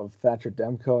protection of Thatcher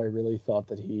Demko. I really thought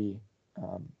that he,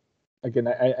 again,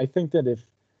 I think that if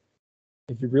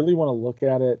you really want to look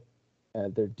at it,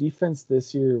 their defense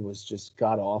this year was just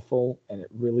god awful, and it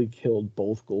really killed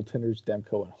both goaltenders,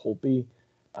 Demko and Holtby.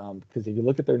 Because if you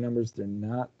look at their numbers, they're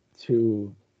not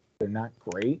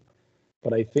great.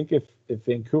 But I think if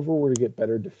Vancouver were to get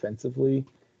better defensively,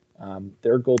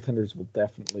 their goaltenders will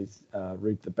definitely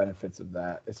reap the benefits of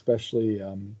that, especially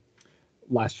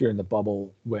last year in the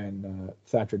bubble when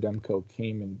Thatcher Demko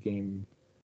came in game,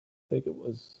 I think it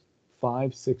was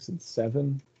 5, 6, and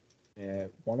 7.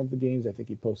 One of the games, I think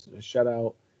he posted a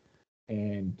shutout,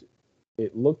 and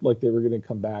it looked like they were going to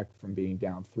come back from being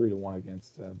down 3-1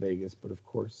 against Vegas. But of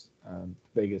course,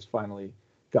 Vegas finally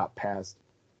got past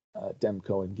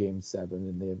Demko in game 7,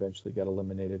 and they eventually got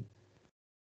eliminated.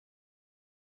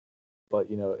 But,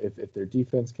 if their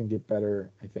defense can get better,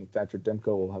 I think Thatcher Demko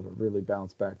will have a really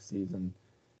bounce back season.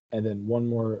 And then one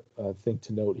more thing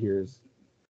to note here is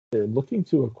they're looking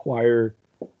to acquire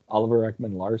Oliver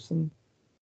Ekman-Larsson.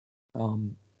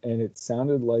 And it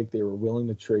sounded like they were willing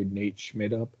to trade Nate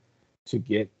Schmidt up to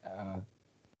get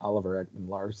Oliver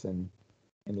Ekman-Larsson.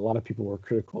 And a lot of people were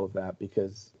critical of that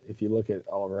because if you look at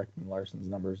Oliver Ekman-Larsson's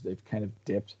numbers, they've kind of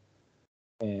dipped.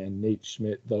 And Nate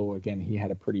Schmidt, though, again, he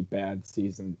had a pretty bad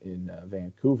season in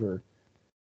Vancouver.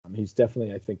 He's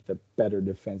definitely, I think, the better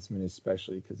defenseman,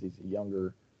 especially because he's a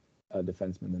younger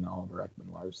defenseman than Oliver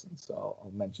Ekman-Larsson. So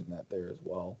I'll mention that there as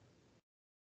well.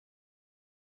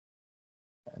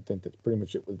 I think that's pretty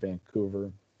much it with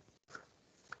Vancouver.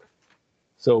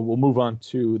 So we'll move on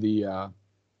to the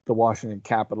Washington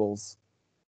Capitals.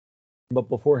 But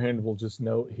beforehand, we'll just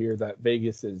note here that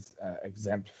Vegas is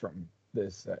exempt from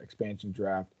this expansion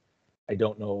draft. I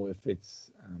don't know if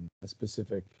it's a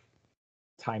specific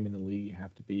time in the league you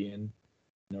have to be in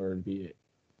order to be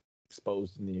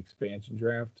exposed in the expansion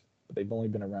draft. But they've only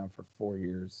been around for 4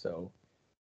 years, so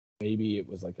maybe it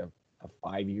was like a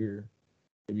 5 year.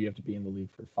 Maybe you have to be in the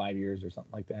league for 5 years or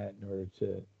something like that in order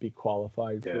to be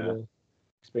qualified for the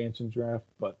expansion draft.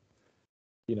 But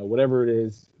whatever it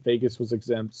is, Vegas was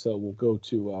exempt, so we'll go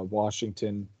to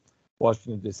Washington.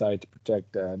 Washington decided to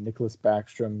protect Nicholas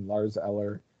Backstrom, Lars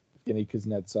Eller, Evgeny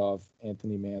Kuznetsov,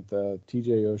 Anthony Mantha,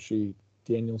 TJ Oshie,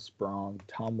 Daniel Sprong,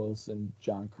 Tom Wilson,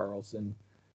 John Carlson,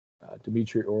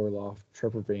 Dmitry Orlov,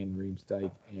 Trevor Van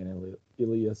Riemsdyk, and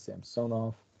Ilya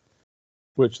Samsonov,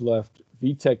 which left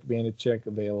Vitek Vanacek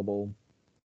available,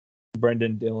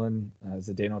 Brendan Dillon,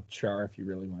 Zdeno Chara if you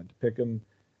really wanted to pick him,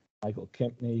 Michael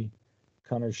Kempney,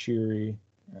 Connor Sheary,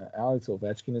 Alex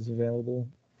Ovechkin is available,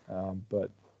 but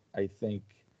I think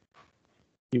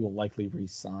he will likely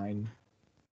re-sign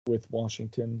with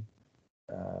Washington.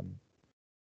 I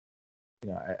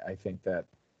think that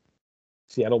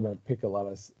Seattle won't pick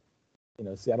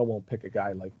Seattle won't pick a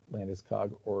guy like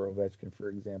Landeskog or Ovechkin, for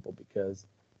example, because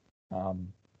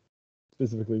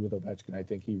specifically with Ovechkin, I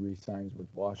think he re-signs with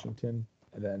Washington,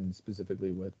 and then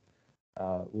specifically with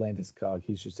Landeskog,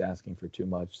 he's just asking for too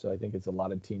much. So I think it's a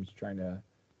lot of teams trying to,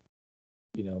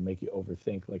 make you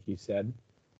overthink, like you said.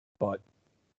 But,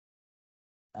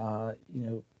 I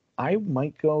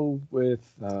might go with,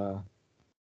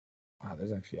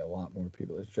 there's actually a lot more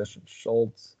people. There's Justin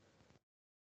Schultz.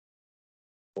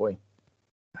 Boy,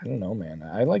 I don't know, man.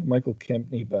 I like Michael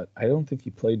Kempney, but I don't think he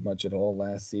played much at all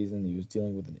last season. He was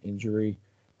dealing with an injury.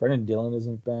 Brendan Dillon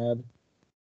isn't bad.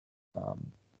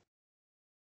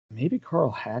 Maybe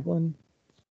Carl Hagelin.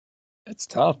 It's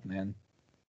tough, man.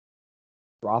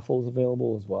 Raffles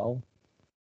available as well.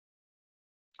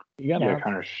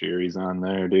 Connor Sheary's on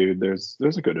there, dude. There's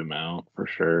a good amount for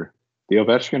sure. The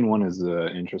Ovechkin one is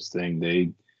interesting.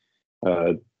 They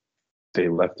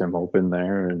left him open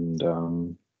there, and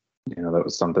that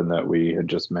was something that we had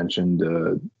just mentioned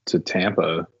to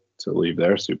Tampa to leave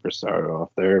their superstar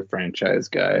off, their franchise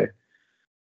guy,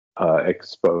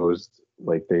 exposed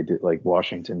like they did, like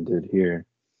Washington did here.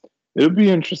 It would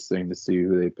be interesting to see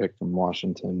who they pick from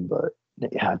Washington, but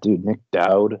yeah, dude, Nick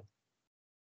Dowd,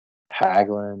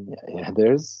 Hagelin, yeah,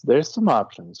 there's some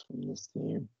options from this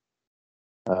team.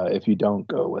 If you don't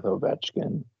go with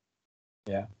Ovechkin,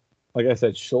 yeah, like I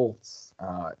said, Schultz,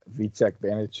 Vitek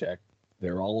Vanacek,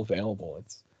 they're all available.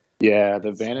 The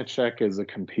Vanacek is a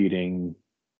competing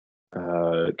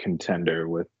contender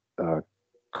with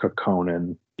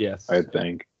Kokkonen. Yes, I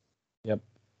think. Yep,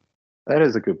 that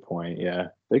is a good point. Yeah,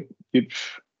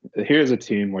 here's a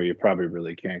team where you probably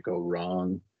really can't go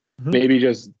wrong. Mm-hmm. Maybe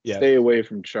just stay away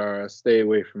from Chara, stay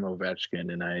away from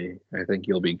Ovechkin, and I think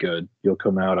you'll be good. You'll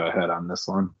come out ahead on this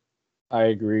one. I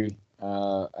agree.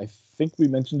 I think we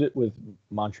mentioned it with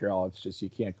Montreal. It's just you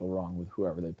can't go wrong with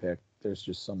whoever they pick. There's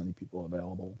just so many people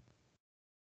available.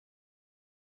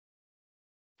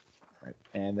 All right.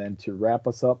 And then to wrap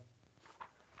us up,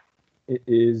 it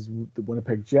is the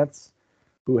Winnipeg Jets,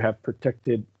 who have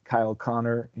protected Kyle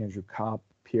Connor, Andrew Kopp,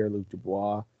 Pierre-Luc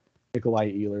Dubois,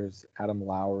 Nikolai Ehlers, Adam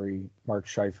Lowry, Mark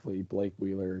Scheifele, Blake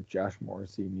Wheeler, Josh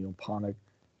Morrissey, Neil Ponick,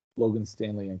 Logan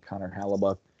Stanley, and Connor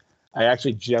Hellebuyck. I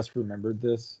actually just remembered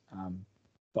this.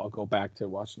 So I'll go back to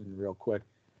Washington real quick.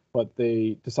 But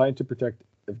they decided to protect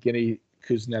Evgeny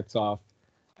Kuznetsov,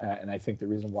 and I think the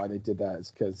reason why they did that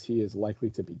is because he is likely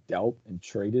to be dealt and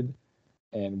traded,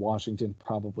 and Washington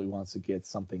probably wants to get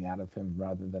something out of him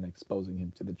rather than exposing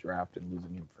him to the draft and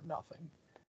losing him for nothing.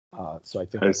 So I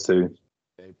think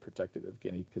they protected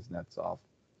Evgeny Kuznetsov.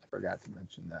 I forgot to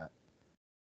mention that.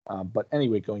 But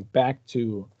anyway, going back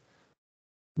to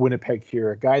Winnipeg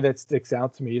here, a guy that sticks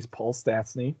out to me is Paul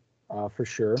Stastny, for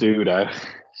sure. Dude,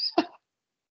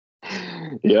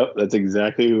 yep, that's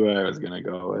exactly who I was going to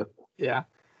go with. Yeah.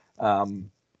 The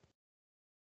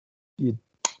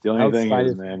only thing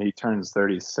is, man, he turns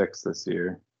 36 this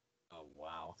year. Oh,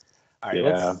 wow. All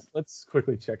right, let's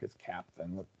quickly check his cap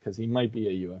then, because he might be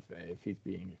a UFA if he's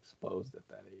being exposed at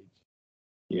that age.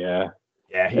 Yeah.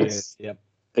 Yeah, he is. Yep.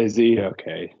 Is he?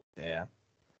 Okay. Yeah.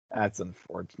 That's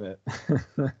unfortunate.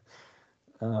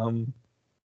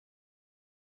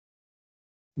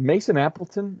 Mason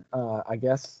Appleton, I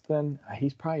guess then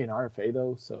he's probably an RFA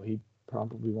though, so he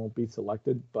probably won't be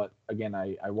selected. But again,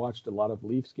 I watched a lot of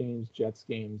Leafs games, Jets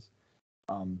games,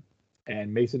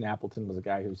 and Mason Appleton was a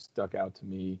guy who stuck out to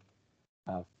me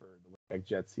for the Winnipeg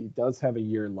Jets. He does have a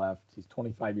year left. He's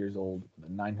 25 years old with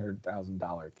a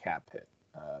 $900,000 cap hit.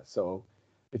 So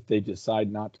if they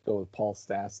decide not to go with Paul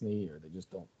Stastny or they just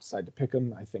don't decide to pick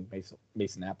him, I think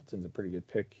Mason Appleton's a pretty good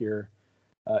pick here.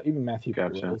 Even Matthew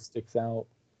Perreault sticks out.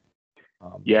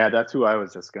 Yeah, that's who I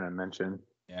was just going to mention.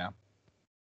 Yeah.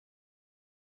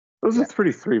 Those are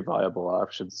three viable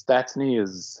options. Statsny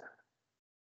is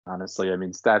honestly, I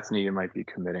mean, Statsny, you might be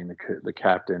committing the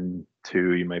captain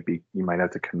to. You might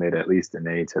have to commit at least an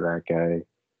A to that guy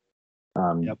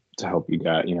to help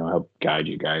help guide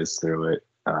you guys through it.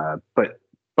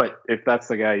 But if that's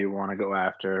the guy you want to go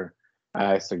after,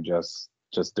 I suggest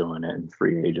just doing it in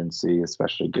free agency,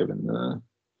 especially given the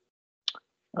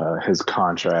his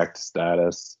contract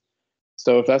status.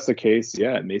 So if that's the case,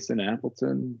 yeah, Mason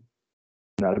Appleton,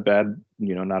 not a bad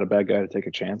guy to take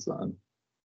a chance on.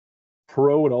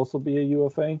 Perreault would also be a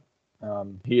UFA.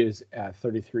 He is at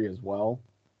 33 as well.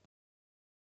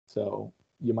 So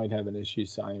you might have an issue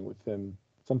signing with him.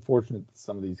 It's unfortunate that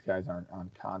some of these guys aren't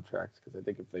on contracts because I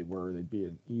think if they were, they'd be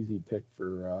an easy pick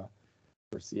for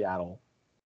Seattle.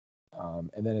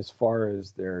 And then as far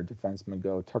as their defensemen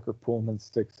go, Tucker Pullman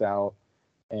sticks out,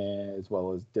 as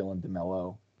well as Dylan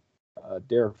DeMello.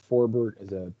 Derek Forbort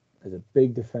is a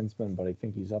big defenseman, but I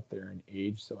think he's up there in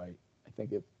age. So I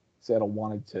think if Seattle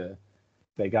wanted to,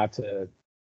 they got to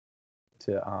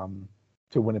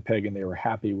Winnipeg and they were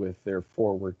happy with their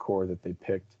forward core that they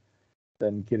picked,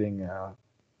 then getting a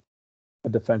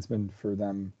defenseman for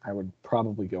them, I would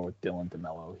probably go with Dylan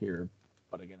DeMello here.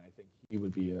 But again, I think he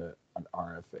would be an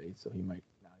RFA, so he might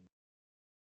not.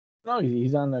 No,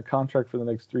 he's on a contract for the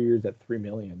next 3 years at $3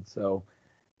 million. So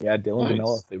yeah, Dylan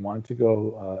DeMello, if they wanted to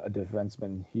go a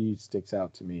defenseman, he sticks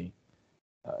out to me,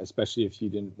 especially if you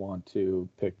didn't want to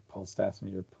pick Paul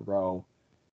Stastny or Perreault.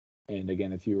 And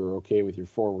again, if you were okay with your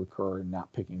forward core and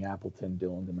not picking Appleton,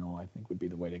 Dylan DeMello, I think would be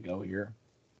the way to go here.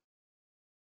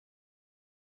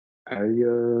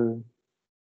 You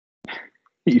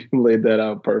laid that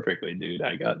out perfectly, dude.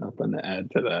 I got nothing to add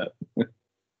to that.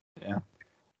 Yeah.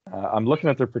 I'm looking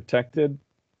at their protected.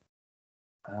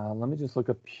 Let me just look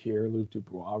up Pierre-Luc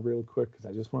Dubois real quick because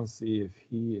I just want to see if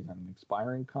he is on an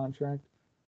expiring contract.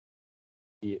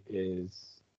 He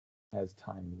has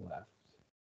time left.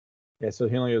 Yeah, so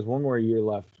he only has one more year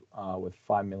left with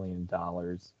 $5 million.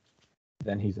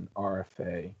 Then he's an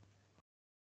RFA.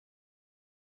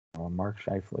 Mark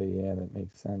Scheifele, yeah, that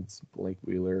makes sense. Blake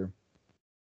Wheeler.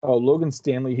 Oh, Logan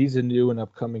Stanley, he's a new and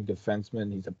upcoming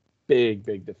defenseman. He's a big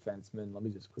defenseman. Let me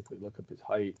just quickly look up his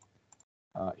height.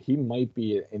 He might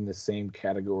be in the same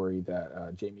category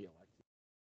that Jamie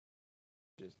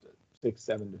Alexis, just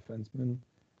a 6'7" defenseman.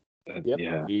 Yep,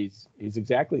 yeah. He's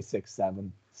exactly 6'7".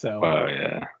 So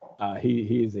yeah.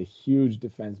 He is a huge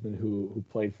defenseman who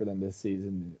played for them this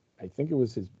season. I think it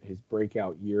was his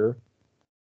breakout year.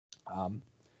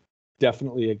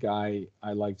 Definitely a guy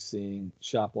I liked seeing.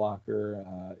 Shot blocker,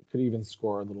 could even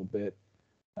score a little bit.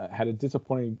 Had a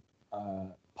disappointing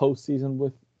postseason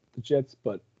with the Jets,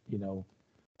 but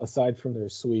aside from their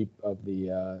sweep of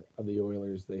the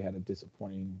Oilers, they had a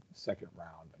disappointing second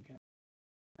round again.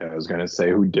 I was gonna say,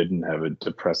 who didn't have a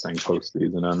depressing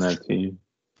postseason on that team?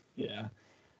 Yeah.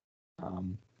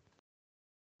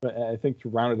 But I think to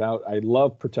round it out, I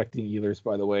love protecting Ehlers,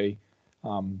 by the way.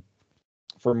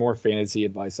 For more fantasy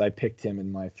advice, I picked him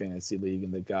in my fantasy league,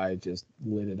 and the guy just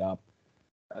lit it up.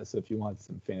 So if you want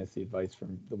some fantasy advice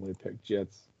from the Winnipeg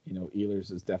Jets,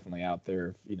 Ehlers is definitely out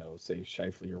there. Say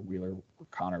Scheifele or Wheeler or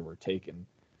Connor were taken,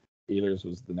 Ehlers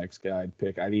was the next guy I'd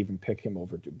pick. I'd even pick him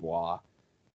over Dubois.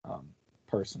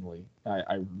 Personally,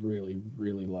 I really,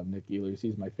 really love Nick Ehlers.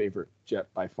 He's my favorite Jet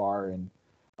by far. And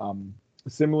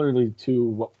similarly to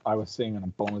what I was saying on a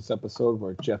bonus episode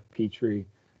where Jeff Petrie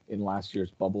in last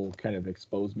year's bubble kind of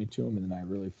exposed me to him, and then I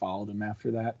really followed him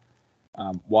after that.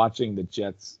 Watching the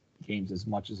Jets games as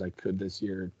much as I could this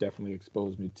year definitely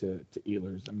exposed me to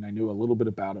Ehlers. I mean, I knew a little bit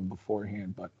about him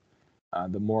beforehand, but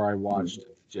the more I watched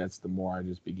the Jets, the more I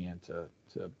just began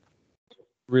to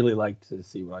really like to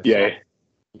see what I saw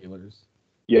with Ehlers.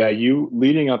 Yeah, you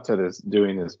leading up to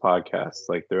doing this podcast,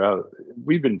 like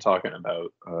we've been talking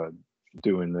about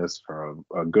doing this for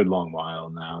a good long while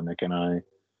now, Nick and I.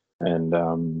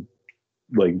 And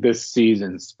like this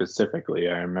season specifically,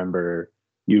 I remember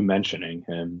you mentioning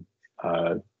him,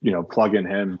 plugging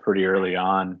him pretty early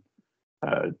on.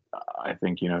 I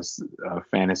think,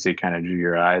 fantasy kind of drew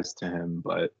your eyes to him,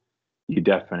 but you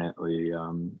definitely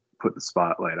put the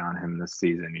spotlight on him this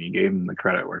season, and you gave him the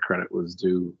credit where credit was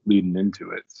due leading into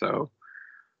it. So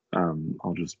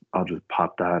I'll just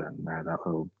pop that in there, that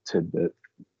little tidbit.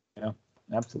 Yeah,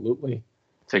 absolutely.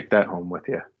 Take that home with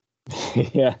you.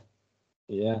 Yeah.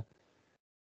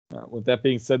 With that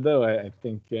being said, though, I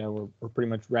think we're pretty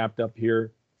much wrapped up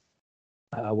here.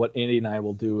 What Andy and I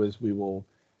will do is we will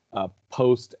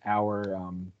post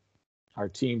our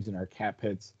teams and our cap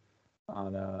hits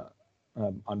on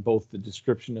both the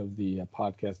description of the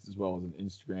podcast as well as on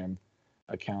Instagram.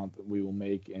 account that we will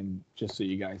make, and just so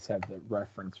you guys have the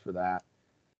reference for that.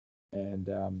 And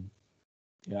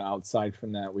outside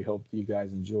from that, we hope you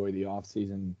guys enjoy the off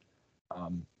season.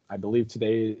 I believe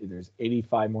today there's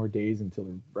 85 more days until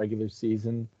the regular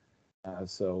season.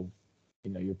 So,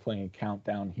 you're playing a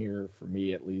countdown here. For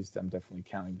me, at least, I'm definitely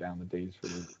counting down the days for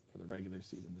the regular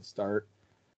season to start.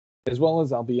 As well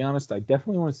as, I'll be honest, I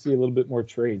definitely want to see a little bit more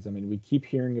trades. I mean, we keep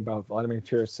hearing about Vladimir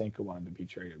Tarasenko wanting to be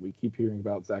traded. We keep hearing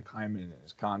about Zach Hyman and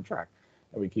his contract.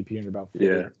 And we keep hearing about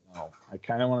Yeah. I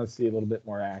kind of want to see a little bit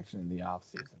more action in the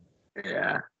offseason.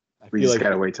 Yeah. I We feel just like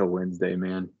gotta wait till Wednesday,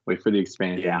 man. Wait for the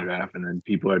expansion draft, and then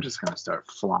people are just gonna start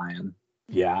flying.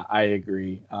 Yeah, I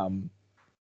agree.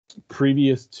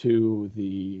 Previous to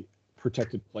the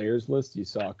protected players list, you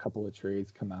saw a couple of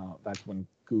trades come out. That's when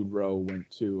Goodrow went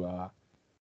to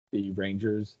the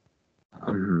Rangers.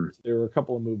 There were a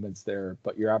couple of movements there,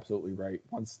 but you're absolutely right.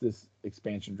 Once this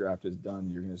expansion draft is done,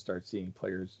 you're going to start seeing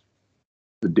players.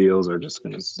 The deals are just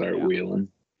going to start wheeling.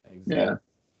 Exactly. Yeah.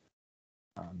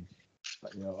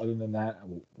 But other than that,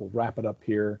 we'll wrap it up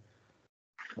here.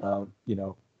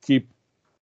 Keep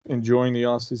enjoying the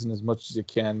off season as much as you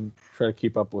can. Try to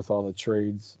keep up with all the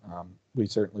trades. We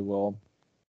certainly will.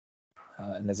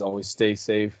 And as always, stay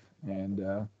safe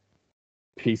and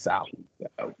peace out.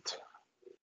 Out.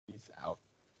 Peace out.